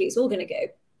how quickly it's all going to go.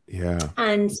 Yeah.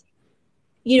 And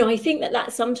I think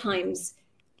that sometimes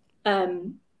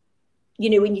when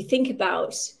you think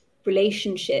about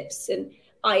relationships, and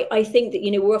I think that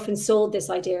we're often sold this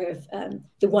idea of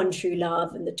the one true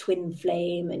love and the twin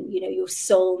flame and your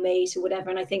soulmate or whatever,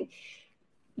 and I think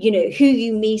who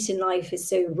you meet in life is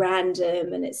so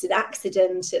random and it's an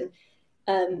accident,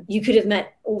 and you could have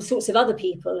met all sorts of other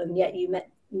people, and yet you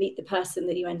meet the person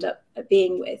that you end up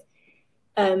being with.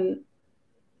 And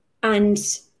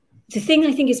the thing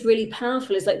I think is really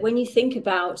powerful is, like, when you think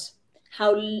about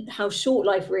how short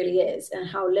life really is and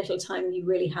how little time you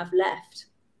really have left.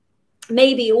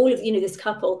 Maybe all of this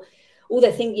couple, all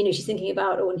they think she's thinking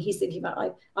about, or when he's thinking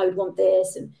about, I would want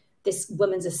this, and this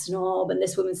woman's a snob, and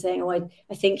this woman's saying, oh,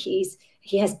 I think he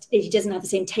doesn't have the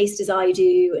same taste as I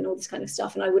do, and all this kind of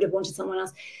stuff, and I would have wanted someone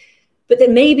else. But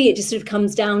then maybe it just sort of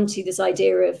comes down to this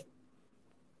idea of,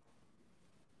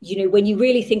 when you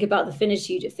really think about the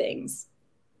finitude of things,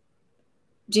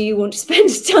 do you want to spend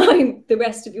the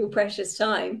rest of your precious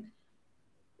time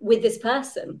with this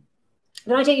person?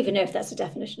 But I don't even know if that's a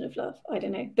definition of love. I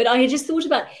don't know. But I had just thought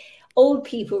about old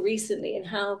people recently and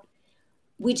how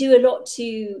we do a lot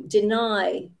to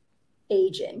deny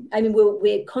aging. I mean,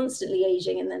 we're constantly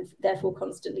aging and then therefore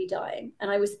constantly dying.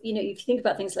 And I was, if you think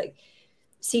about things like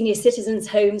senior citizens'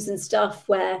 homes and stuff,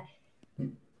 where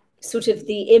sort of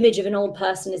the image of an old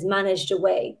person is managed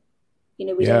away. We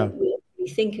don't really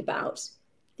think about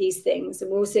these things,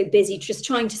 and we're also busy just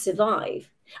trying to survive.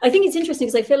 I think it's interesting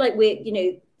because I feel like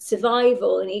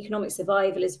survival and economic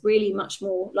survival is really much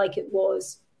more like it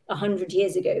was 100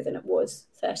 years ago than it was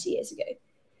 30 years ago.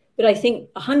 But I think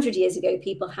 100 years ago,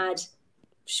 people had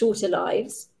shorter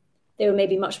lives. They were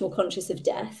maybe much more conscious of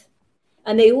death.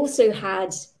 And they also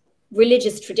had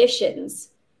religious traditions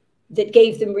that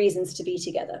gave them reasons to be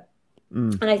together.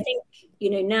 And I think,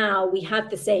 now we have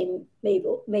the same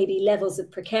maybe levels of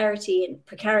precarity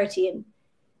and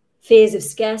fears of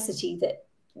scarcity that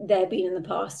there have been in the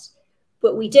past.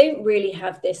 But we don't really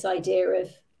have this idea of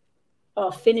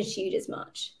our finitude as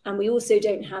much. And we also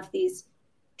don't have these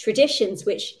traditions,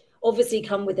 which obviously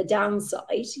come with a downside.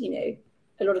 A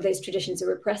lot of those traditions are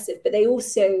repressive, but they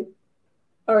also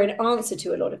are an answer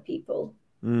to a lot of people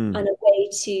and a way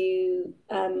to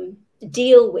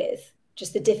deal with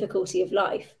just the difficulty of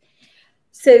life.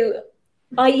 So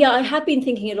I have been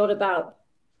thinking a lot about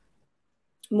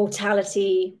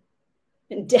mortality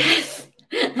and death.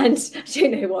 And I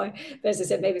don't know why, but as I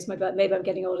said, maybe it's my birth, maybe I'm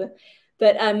getting older.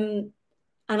 But and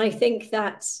I think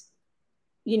that,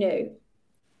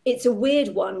 it's a weird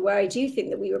one where I do think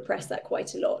that we repress that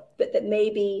quite a lot, but that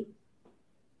maybe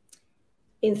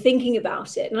in thinking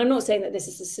about it, and I'm not saying that this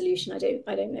is a solution. I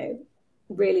don't know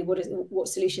really what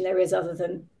solution there is other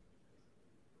than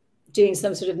doing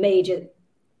some sort of major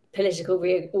political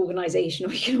reorganization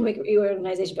or economic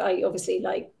reorganization. But I obviously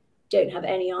don't have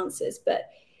any answers. But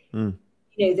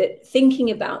that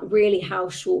thinking about really how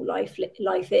short life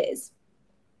is,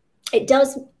 it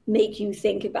does make you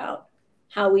think about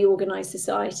how we organize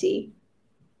society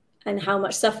and how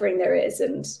much suffering there is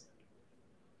and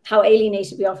how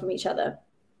alienated we are from each other.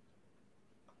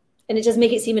 And it does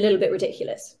make it seem a little bit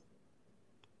ridiculous.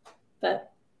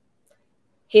 But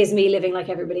here's me living like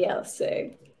everybody else.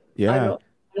 So yeah, I'm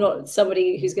not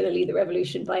somebody who's going to lead the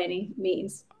revolution by any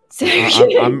means. So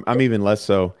I'm even less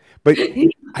so. But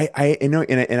I know,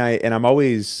 and I'm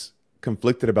always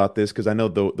conflicted about this because I know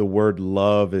the word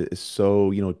love is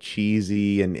so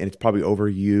cheesy and it's probably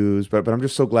overused. But I'm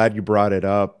just so glad you brought it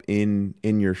up in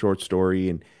your short story,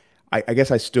 and I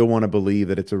guess I still want to believe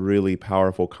that it's a really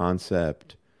powerful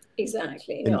concept.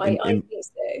 Exactly. In, No, in, I in think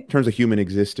so. terms of human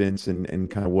existence and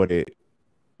kind of what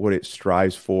it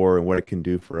strives for and what it can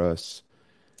do for us.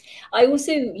 I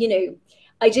also,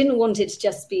 I didn't want it to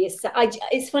just be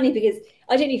it's funny because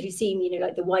I don't know if you've seen,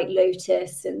 like The White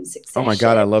Lotus and Oh my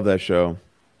God, I Succession. love that show.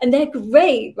 And they're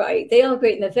great, right? They are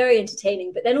great and they're very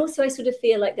entertaining. But then also I sort of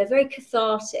feel like they're very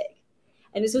cathartic.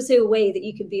 And it's also a way that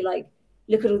you can be like,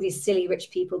 look at all these silly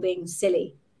rich people being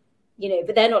silly,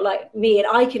 but they're not like me. And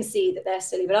I can see that they're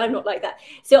silly, but I'm not like that.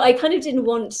 So I kind of didn't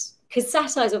want, because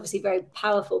satire is obviously very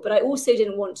powerful, but I also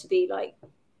didn't want to be like,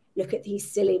 look at these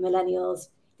silly millennials,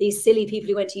 these silly people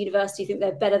who went to university think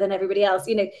they're better than everybody else,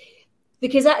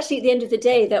 because actually at the end of the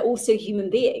day, they're also human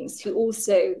beings who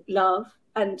also love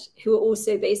and who are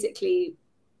also basically,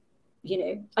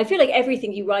 I feel like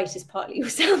everything you write is partly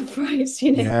yourself, right?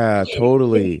 Yeah,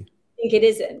 totally. I think it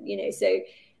isn't, so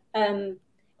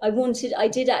I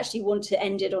did actually want to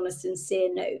end it on a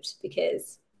sincere note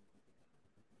because,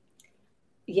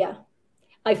 yeah,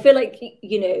 I feel like,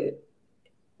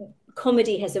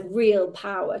 comedy has a real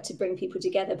power to bring people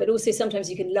together, but also sometimes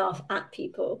you can laugh at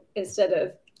people instead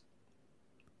of,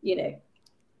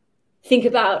 think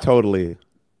about Totally.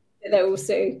 they're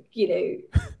also,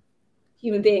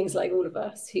 human beings like all of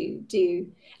us who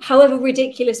do, however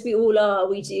ridiculous we all are,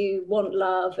 we do want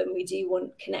love and we do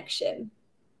want connection.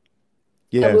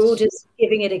 Yes. And we're all just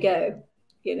giving it a go,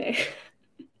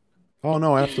 Oh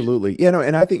no, absolutely. Yeah, no,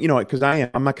 and I think, because I'm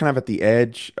kind of at the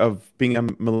edge of being a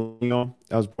millennial.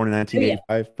 I was born in Oh, yeah.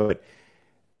 1985, but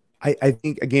I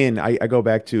think again, I go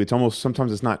back to it's almost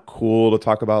sometimes it's not cool to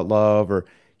talk about love or,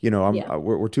 Yeah.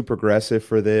 we're too progressive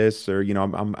for this or,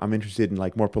 I'm interested in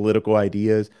like more political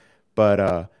ideas,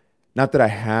 but not that I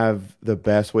have the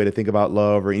best way to think about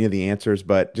love or any of the answers,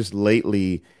 but just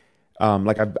lately,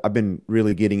 like I've been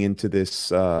really getting into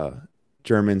this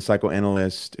German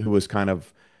psychoanalyst who was kind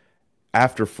of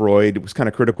after Freud, was kind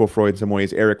of critical of Freud in some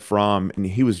ways, Eric Fromm, and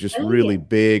he was just Oh, really yeah.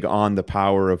 big on the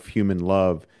power of human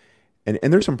love. And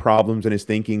there's some problems in his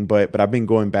thinking, but I've been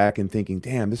going back and thinking,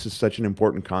 damn, this is such an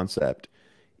important concept,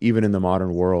 even in the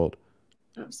modern world.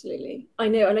 Absolutely. I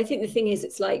know. And I think the thing is,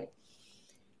 it's like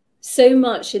so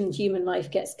much in human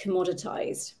life gets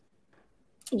commoditized,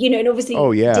 and Oh obviously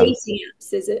yeah. dating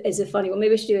apps is a funny one.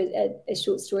 Maybe I should do a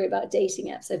short story about dating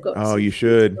apps. I've got Oh, some you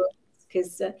should.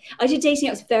 because I did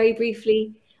dating apps very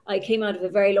briefly. I came out of a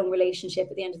very long relationship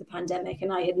at the end of the pandemic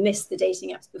and I had missed the dating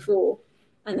apps before.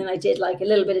 And then I did like a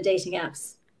little bit of dating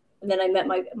apps. And then I met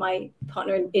my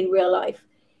partner in real life.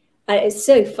 And it's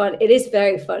so fun. It is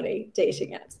very funny,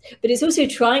 dating apps. But it's also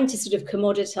trying to sort of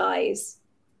commoditize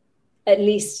at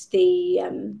least the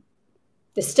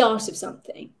start of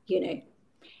something,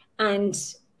 And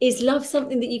is love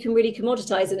something that you can really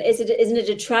commoditize? And isn't it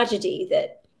a tragedy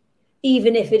that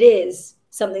even if it is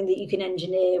something that you can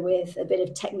engineer with a bit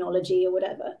of technology or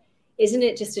whatever, isn't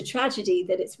it just a tragedy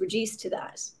that it's reduced to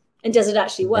that? And does it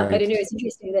actually work? I Right. don't know. It's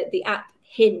interesting that the app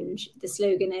Hinge, the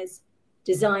slogan is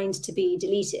designed to be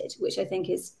deleted, which I think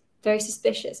is very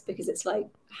suspicious because it's like,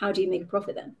 how do you make a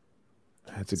profit then?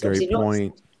 That's a It's obviously great not.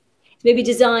 point. It's maybe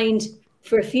designed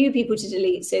for a few people to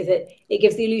delete so that it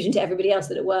gives the illusion to everybody else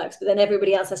that it works, but then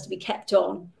everybody else has to be kept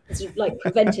on and sort of like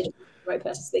prevented from the right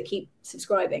person so they keep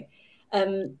subscribing.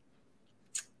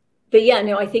 But yeah,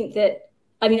 no, I think that,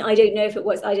 I mean, I don't know if it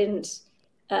was, I didn't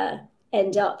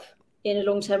end up in a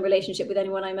long-term relationship with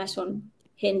anyone I met on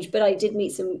Hinge, but I did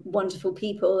meet some wonderful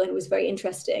people and it was very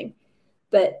interesting.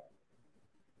 But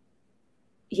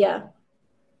yeah,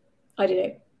 I don't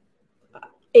know.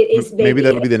 It is Maybe maybe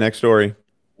that'll be the next story.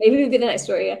 maybe it'll be the next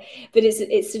story, yeah. But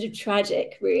it's sort of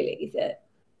tragic, really, that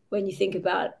when you think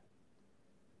about,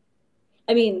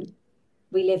 I mean,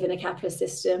 we live in a capitalist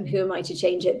system. Who am I to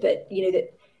change it? But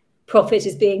that profit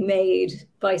is being made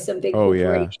by some big Oh yeah.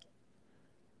 corporation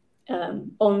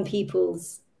on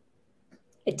people's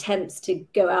attempts to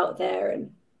go out there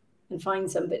and find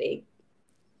somebody.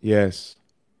 Yes.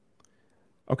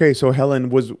 Okay, so Helen,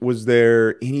 was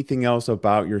there anything else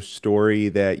about your story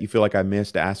that you feel like I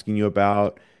missed asking you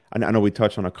about? I know we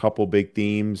touched on a couple big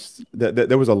themes.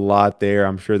 There was a lot there,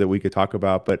 I'm sure that we could talk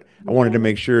about, but I wanted to Yeah.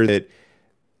 make sure that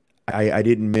I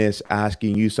didn't miss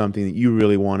asking you something that you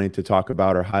really wanted to talk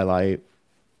about or highlight.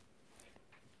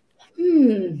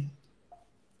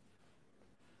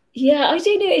 Yeah, I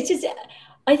don't know. It's just,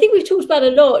 I think we've talked about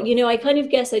a lot. I kind of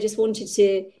guess I just wanted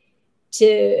to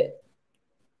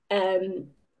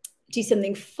do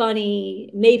something funny,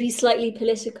 maybe slightly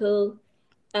political,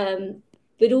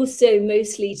 but also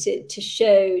mostly to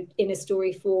show in a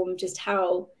story form just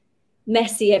how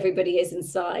messy everybody is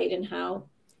inside and how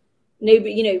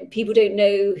nobody, people don't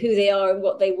know who they are and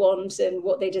what they want and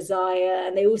what they desire.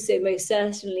 And they also most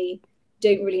certainly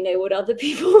don't really know what other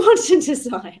people want and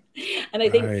desire. And I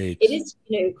think it Right. is,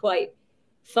 quite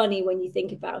funny when you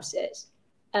think about it.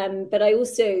 But I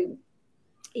also,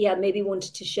 maybe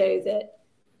wanted to show that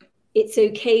it's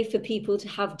okay for people to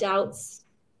have doubts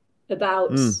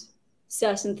about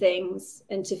certain things,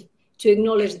 and to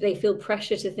acknowledge that they feel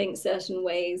pressure to think certain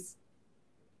ways,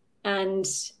 and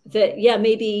that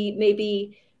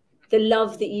maybe the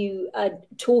love that you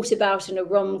taught about in a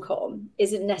rom-com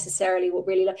isn't necessarily what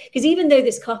really love. Because even though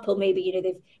this couple,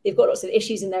 maybe they've got lots of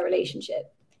issues in their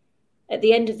relationship, at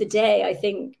the end of the day, I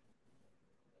think,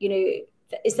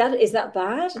 is that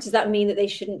bad? Does that mean that they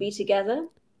shouldn't be together?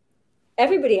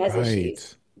 Everybody has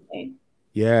issues. Okay?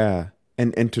 Yeah.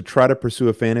 And to try to pursue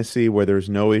a fantasy where there's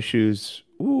no issues,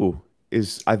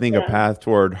 is, I think, a path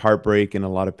toward heartbreak and a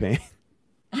lot of pain.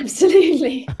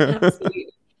 Absolutely. Absolutely.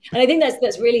 And I think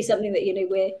that's really something that,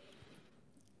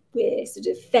 we're sort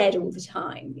of fed all the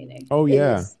time, Oh,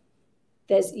 yeah.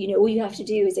 There's, all you have to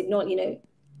do is ignore,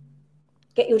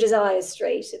 get your desires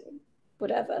straight and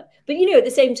whatever. But, at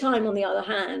the same time, on the other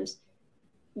hand,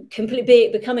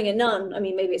 becoming a nun, I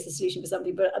mean, maybe it's a solution for some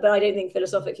people, but I don't think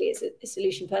philosophically it's a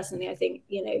solution personally. I think,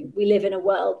 we live in a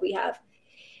world, we have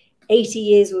 80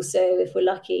 years or so if we're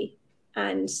lucky,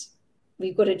 and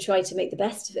we've got to try to make the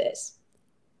best of it.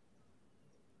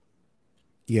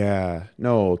 Yeah,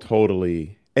 no,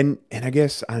 totally. And I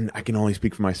guess I can only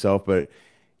speak for myself, but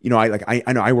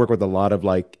I know I work with a lot of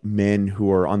like men who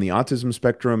are on the autism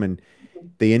spectrum, and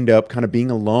they end up kind of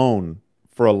being alone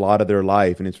for a lot of their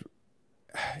life, and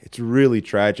it's really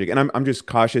tragic. And I'm just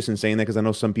cautious in saying that because I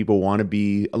know some people want to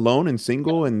be alone and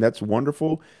single, and that's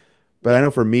wonderful. But I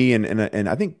know for me and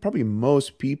I think probably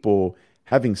most people,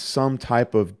 having some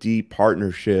type of deep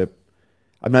partnership,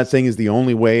 I'm not saying is the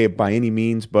only way by any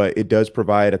means, but it does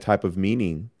provide a type of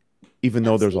meaning, even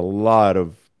though there's a lot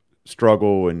of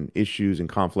struggle and issues and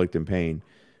conflict and pain.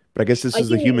 But I guess this is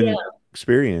the human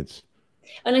experience.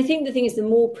 And I think the thing is, the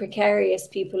more precarious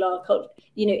people are,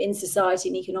 in society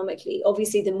and economically,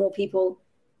 obviously, the more people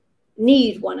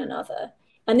need one another.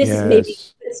 And this is maybe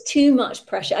it's too much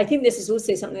pressure. I think this is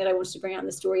also something that I wanted to bring out in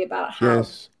the story about how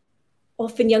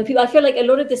often young people, I feel like a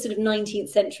lot of the sort of 19th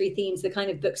century themes, the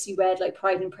kind of books you read, like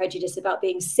Pride and Prejudice, about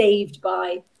being saved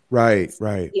by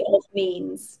the odd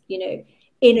means,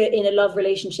 in a love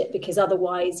relationship, because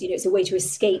otherwise, it's a way to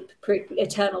escape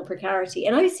eternal precarity.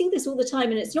 And I see this all the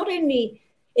time. And it's not only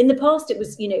in the past, it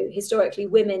was, historically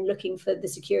women looking for the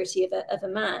security of a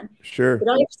man. Sure. But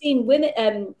I've seen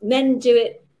men do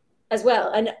it as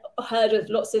well, and heard of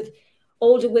lots of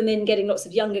older women getting lots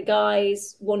of younger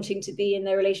guys wanting to be in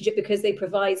their relationship because they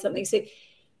provide something. So,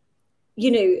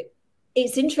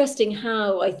 it's interesting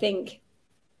how I think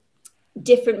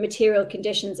different material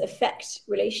conditions affect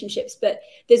relationships, but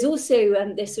there's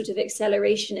also this sort of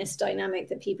accelerationist dynamic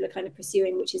that people are kind of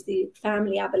pursuing, which is the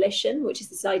family abolition, which is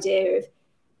this idea of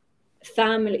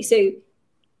family. So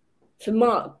for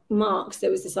Marx, there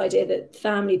was this idea that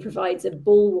family provides a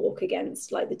bulwark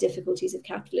against like the difficulties of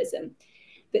capitalism.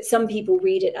 But some people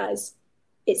read it as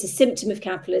it's a symptom of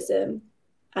capitalism,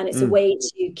 and it's a way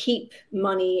to keep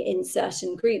money in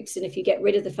certain groups. And if you get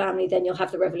rid of the family, then you'll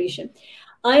have the revolution.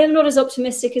 I am not as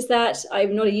optimistic as that.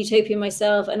 I'm not a utopian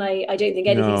myself, and I don't think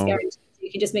anything's guaranteed.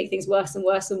 You can just make things worse and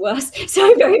worse and worse.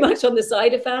 So I'm very much on the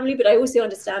side of family, but I also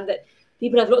understand that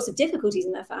people have lots of difficulties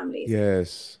in their families.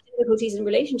 Yes. Difficulties in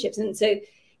relationships. And so,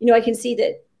 I can see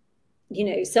that,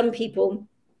 some people,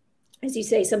 as you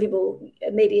say, some people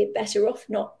maybe are better off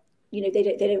not,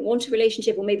 they don't want a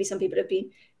relationship, or maybe some people have been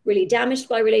really damaged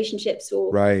by relationships,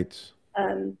 or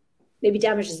maybe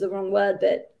damaged is the wrong word,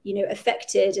 but,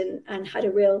 affected and had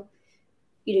a real,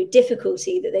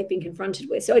 difficulty that they've been confronted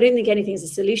with. So I don't think anything's a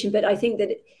solution, but I think that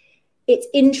it's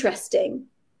interesting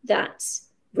that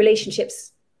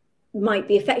relationships might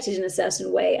be affected in a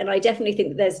certain way. And I definitely think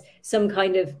that there's some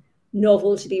kind of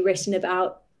novel to be written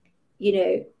about,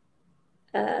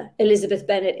 Elizabeth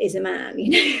Bennet is a man,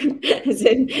 as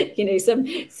in,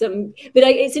 but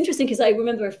it's interesting because I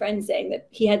remember a friend saying that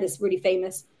he had this really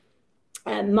famous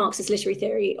Marxist literary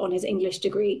theory on his English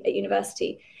degree at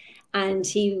university. And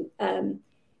he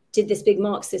did this big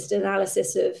Marxist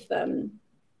analysis of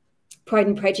Pride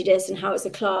and Prejudice and how it's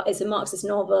a Marxist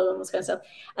novel and all this kind of stuff.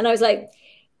 And I was like,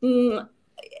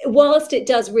 whilst it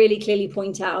does really clearly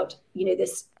point out,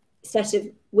 this set of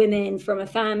women from a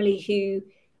family who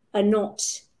are not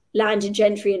landed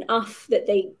gentry enough that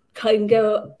they can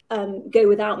go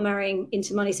without marrying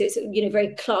into money. So it's,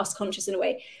 very class conscious in a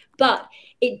way. But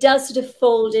it does sort of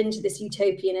fold into this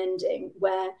utopian ending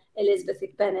where Elizabeth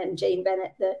Bennet and Jane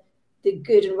Bennet, the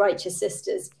good and righteous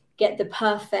sisters, get the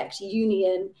perfect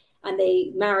union, and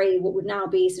they marry what would now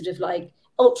be sort of like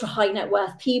ultra high net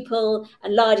worth people,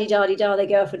 and la-di-da-di-da, they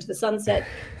go off into the sunset.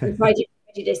 And Pride and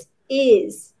Prejudice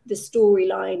is the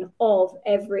storyline of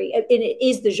every, and it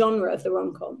is the genre of the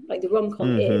rom-com. Like the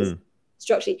rom-com is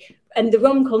structurally, and the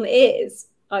rom-com is,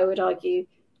 I would argue,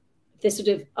 this sort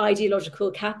of ideological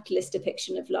capitalist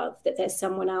depiction of love, that there's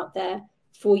someone out there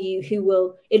for you who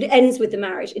will, it ends with the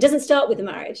marriage. It doesn't start with the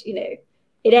marriage, you know,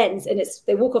 it ends and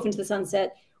they walk off into the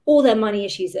sunset. All their money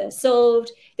issues are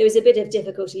solved. There was a bit of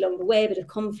difficulty along the way, a bit of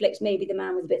conflict. Maybe the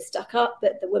man was a bit stuck up,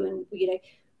 but the woman, you know,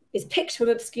 is picked from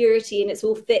obscurity and it's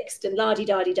all fixed and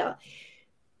la-di-da-di-da.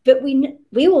 But we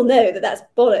all know that that's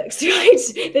bollocks,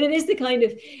 right? That it is the kind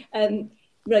of,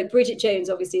 like Bridget Jones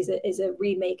obviously is a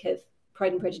remake of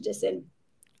Pride and Prejudice in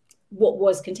what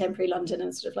was contemporary London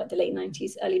and sort of like the late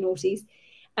 90s, early noughties.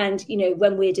 And, you know,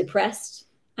 when we're depressed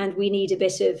and we need a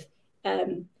bit of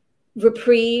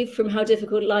reprieve from how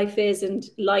difficult life is and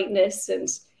lightness and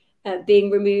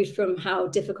being removed from how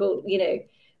difficult, you know,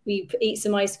 we eat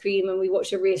some ice cream and we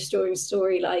watch a reassuring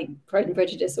story like Pride and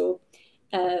Prejudice or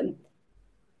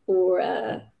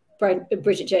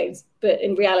Bridget Jones. But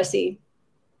in reality,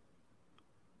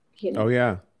 you know. Oh,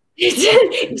 yeah.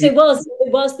 So whilst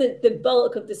the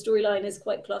bulk of the storyline is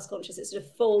quite class conscious, it sort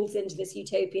of folds into this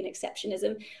utopian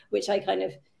exceptionism, which I kind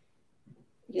of,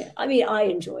 yeah, I mean, I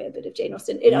enjoy a bit of Jane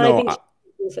Austen. And I think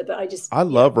she's author, but I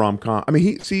love rom-com. I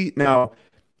mean, now,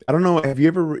 I don't know, have you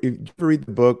ever read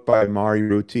the book by Mari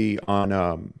Ruti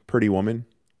on Pretty Woman?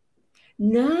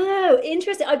 No,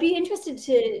 interesting. I'd be interested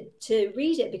to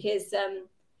read it because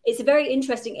it's very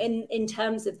interesting in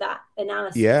terms of that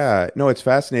analysis. Yeah, no, it's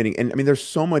fascinating. And I mean, there's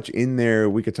so much in there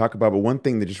we could talk about, but one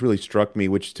thing that just really struck me,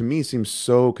 which to me seems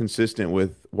so consistent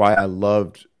with why I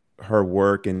loved her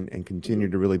work and continue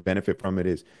to really benefit from it,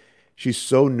 is she's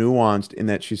so nuanced in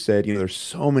that she said, you know, there's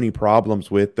so many problems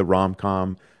with the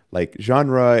rom-com like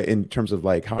genre in terms of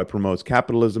like how it promotes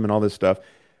capitalism and all this stuff.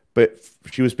 But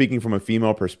she was speaking from a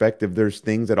female perspective. There's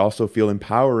things that also feel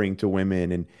empowering to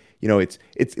women, and you know, it's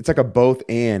like a both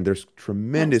and. There's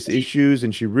tremendous issues,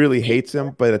 and she really hates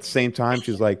them, but at the same time,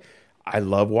 she's like, I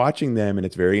love watching them, and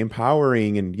it's very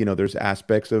empowering. And you know, there's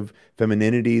aspects of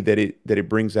femininity that it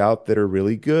brings out that are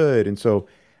really good. And so,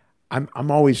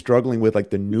 I'm always struggling with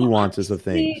like the nuances of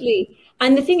things. Absolutely.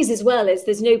 And the thing is, as well, is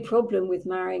there's no problem with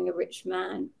marrying a rich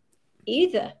man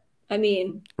either. I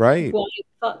mean, right? Why the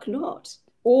fuck not?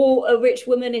 Or a rich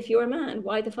woman if you're a man.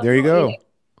 Why the fuck there you not? go. You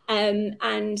know?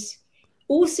 And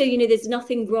also, you know, there's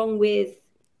nothing wrong with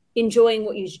enjoying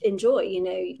what you enjoy. You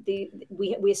know,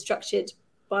 we're structured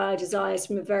by our desires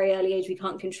from a very early age. We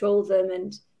can't control them,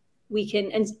 and we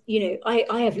can. And you know,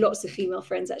 I have lots of female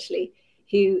friends actually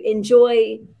who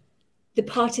enjoy the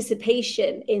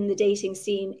participation in the dating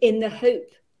scene in the hope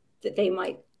that they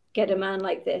might get a man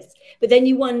like this. But then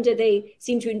you wonder, they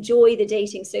seem to enjoy the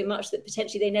dating so much that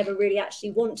potentially they never really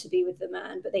actually want to be with the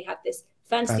man, but they have this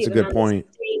fantasy of a man,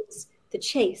 the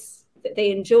chase that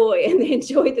they enjoy, and they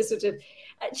enjoy the sort of,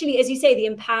 actually, as you say, the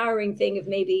empowering thing of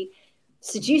maybe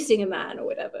seducing a man or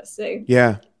whatever. So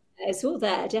yeah, it's all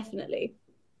there, definitely.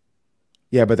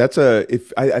 Yeah, but I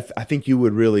think you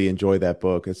would really enjoy that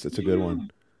book. It's a good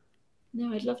one.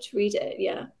 No, I'd love to read it.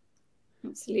 Yeah,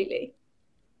 absolutely.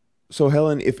 So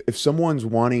Helen, if someone's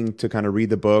wanting to kind of read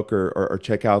the book or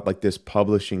check out like this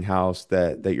publishing house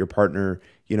that your partner,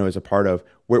 you know, is a part of,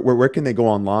 where can they go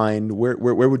online? Where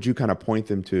would you kind of point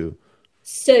them to?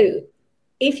 So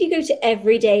if you go to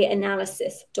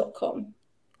everydayanalysis.com,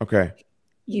 okay,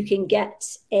 you can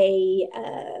get a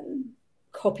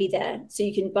copy there. So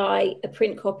you can buy a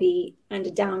print copy and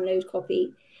a download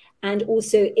copy. And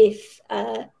also if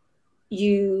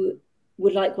you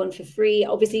would like one for free,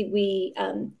 obviously we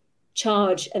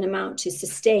charge an amount to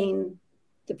sustain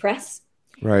the press.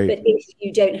 Right. But if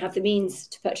you don't have the means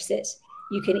to purchase it,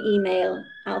 you can email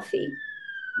Alfie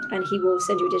and he will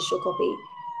send you a digital copy.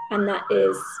 And that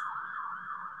is,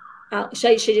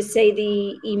 should I just say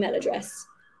the email address?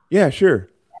 Yeah, sure.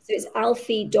 So it's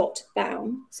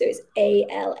alfie.bown. So it's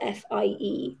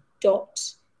ALFIE.BOWN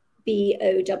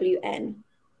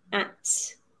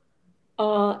at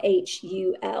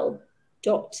rhul.ac.uk.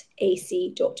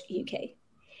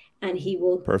 And he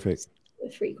will perfect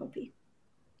a free copy.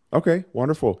 Okay,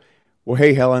 wonderful. Well,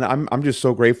 hey, Helen, I'm just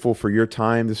so grateful for your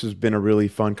time. This has been a really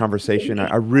fun conversation.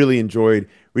 I really enjoyed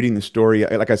reading the story.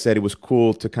 Like I said, it was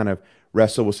cool to kind of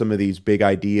wrestle with some of these big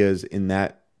ideas in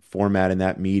that format, in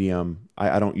that medium.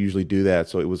 I don't usually do that,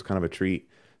 so it was kind of a treat.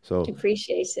 So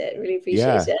appreciate it. Really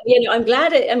appreciate it. You know, I'm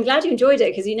glad you enjoyed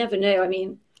it, because you never know. I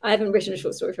mean, I haven't written a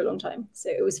short story for a long time, so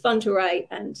it was fun to write,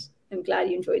 and I'm glad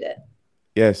you enjoyed it.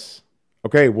 Yes.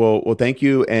 Okay. Well, thank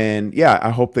you. And yeah, I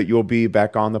hope that you'll be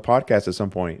back on the podcast at some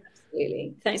point.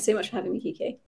 Absolutely. Thanks so much for having me, Kike.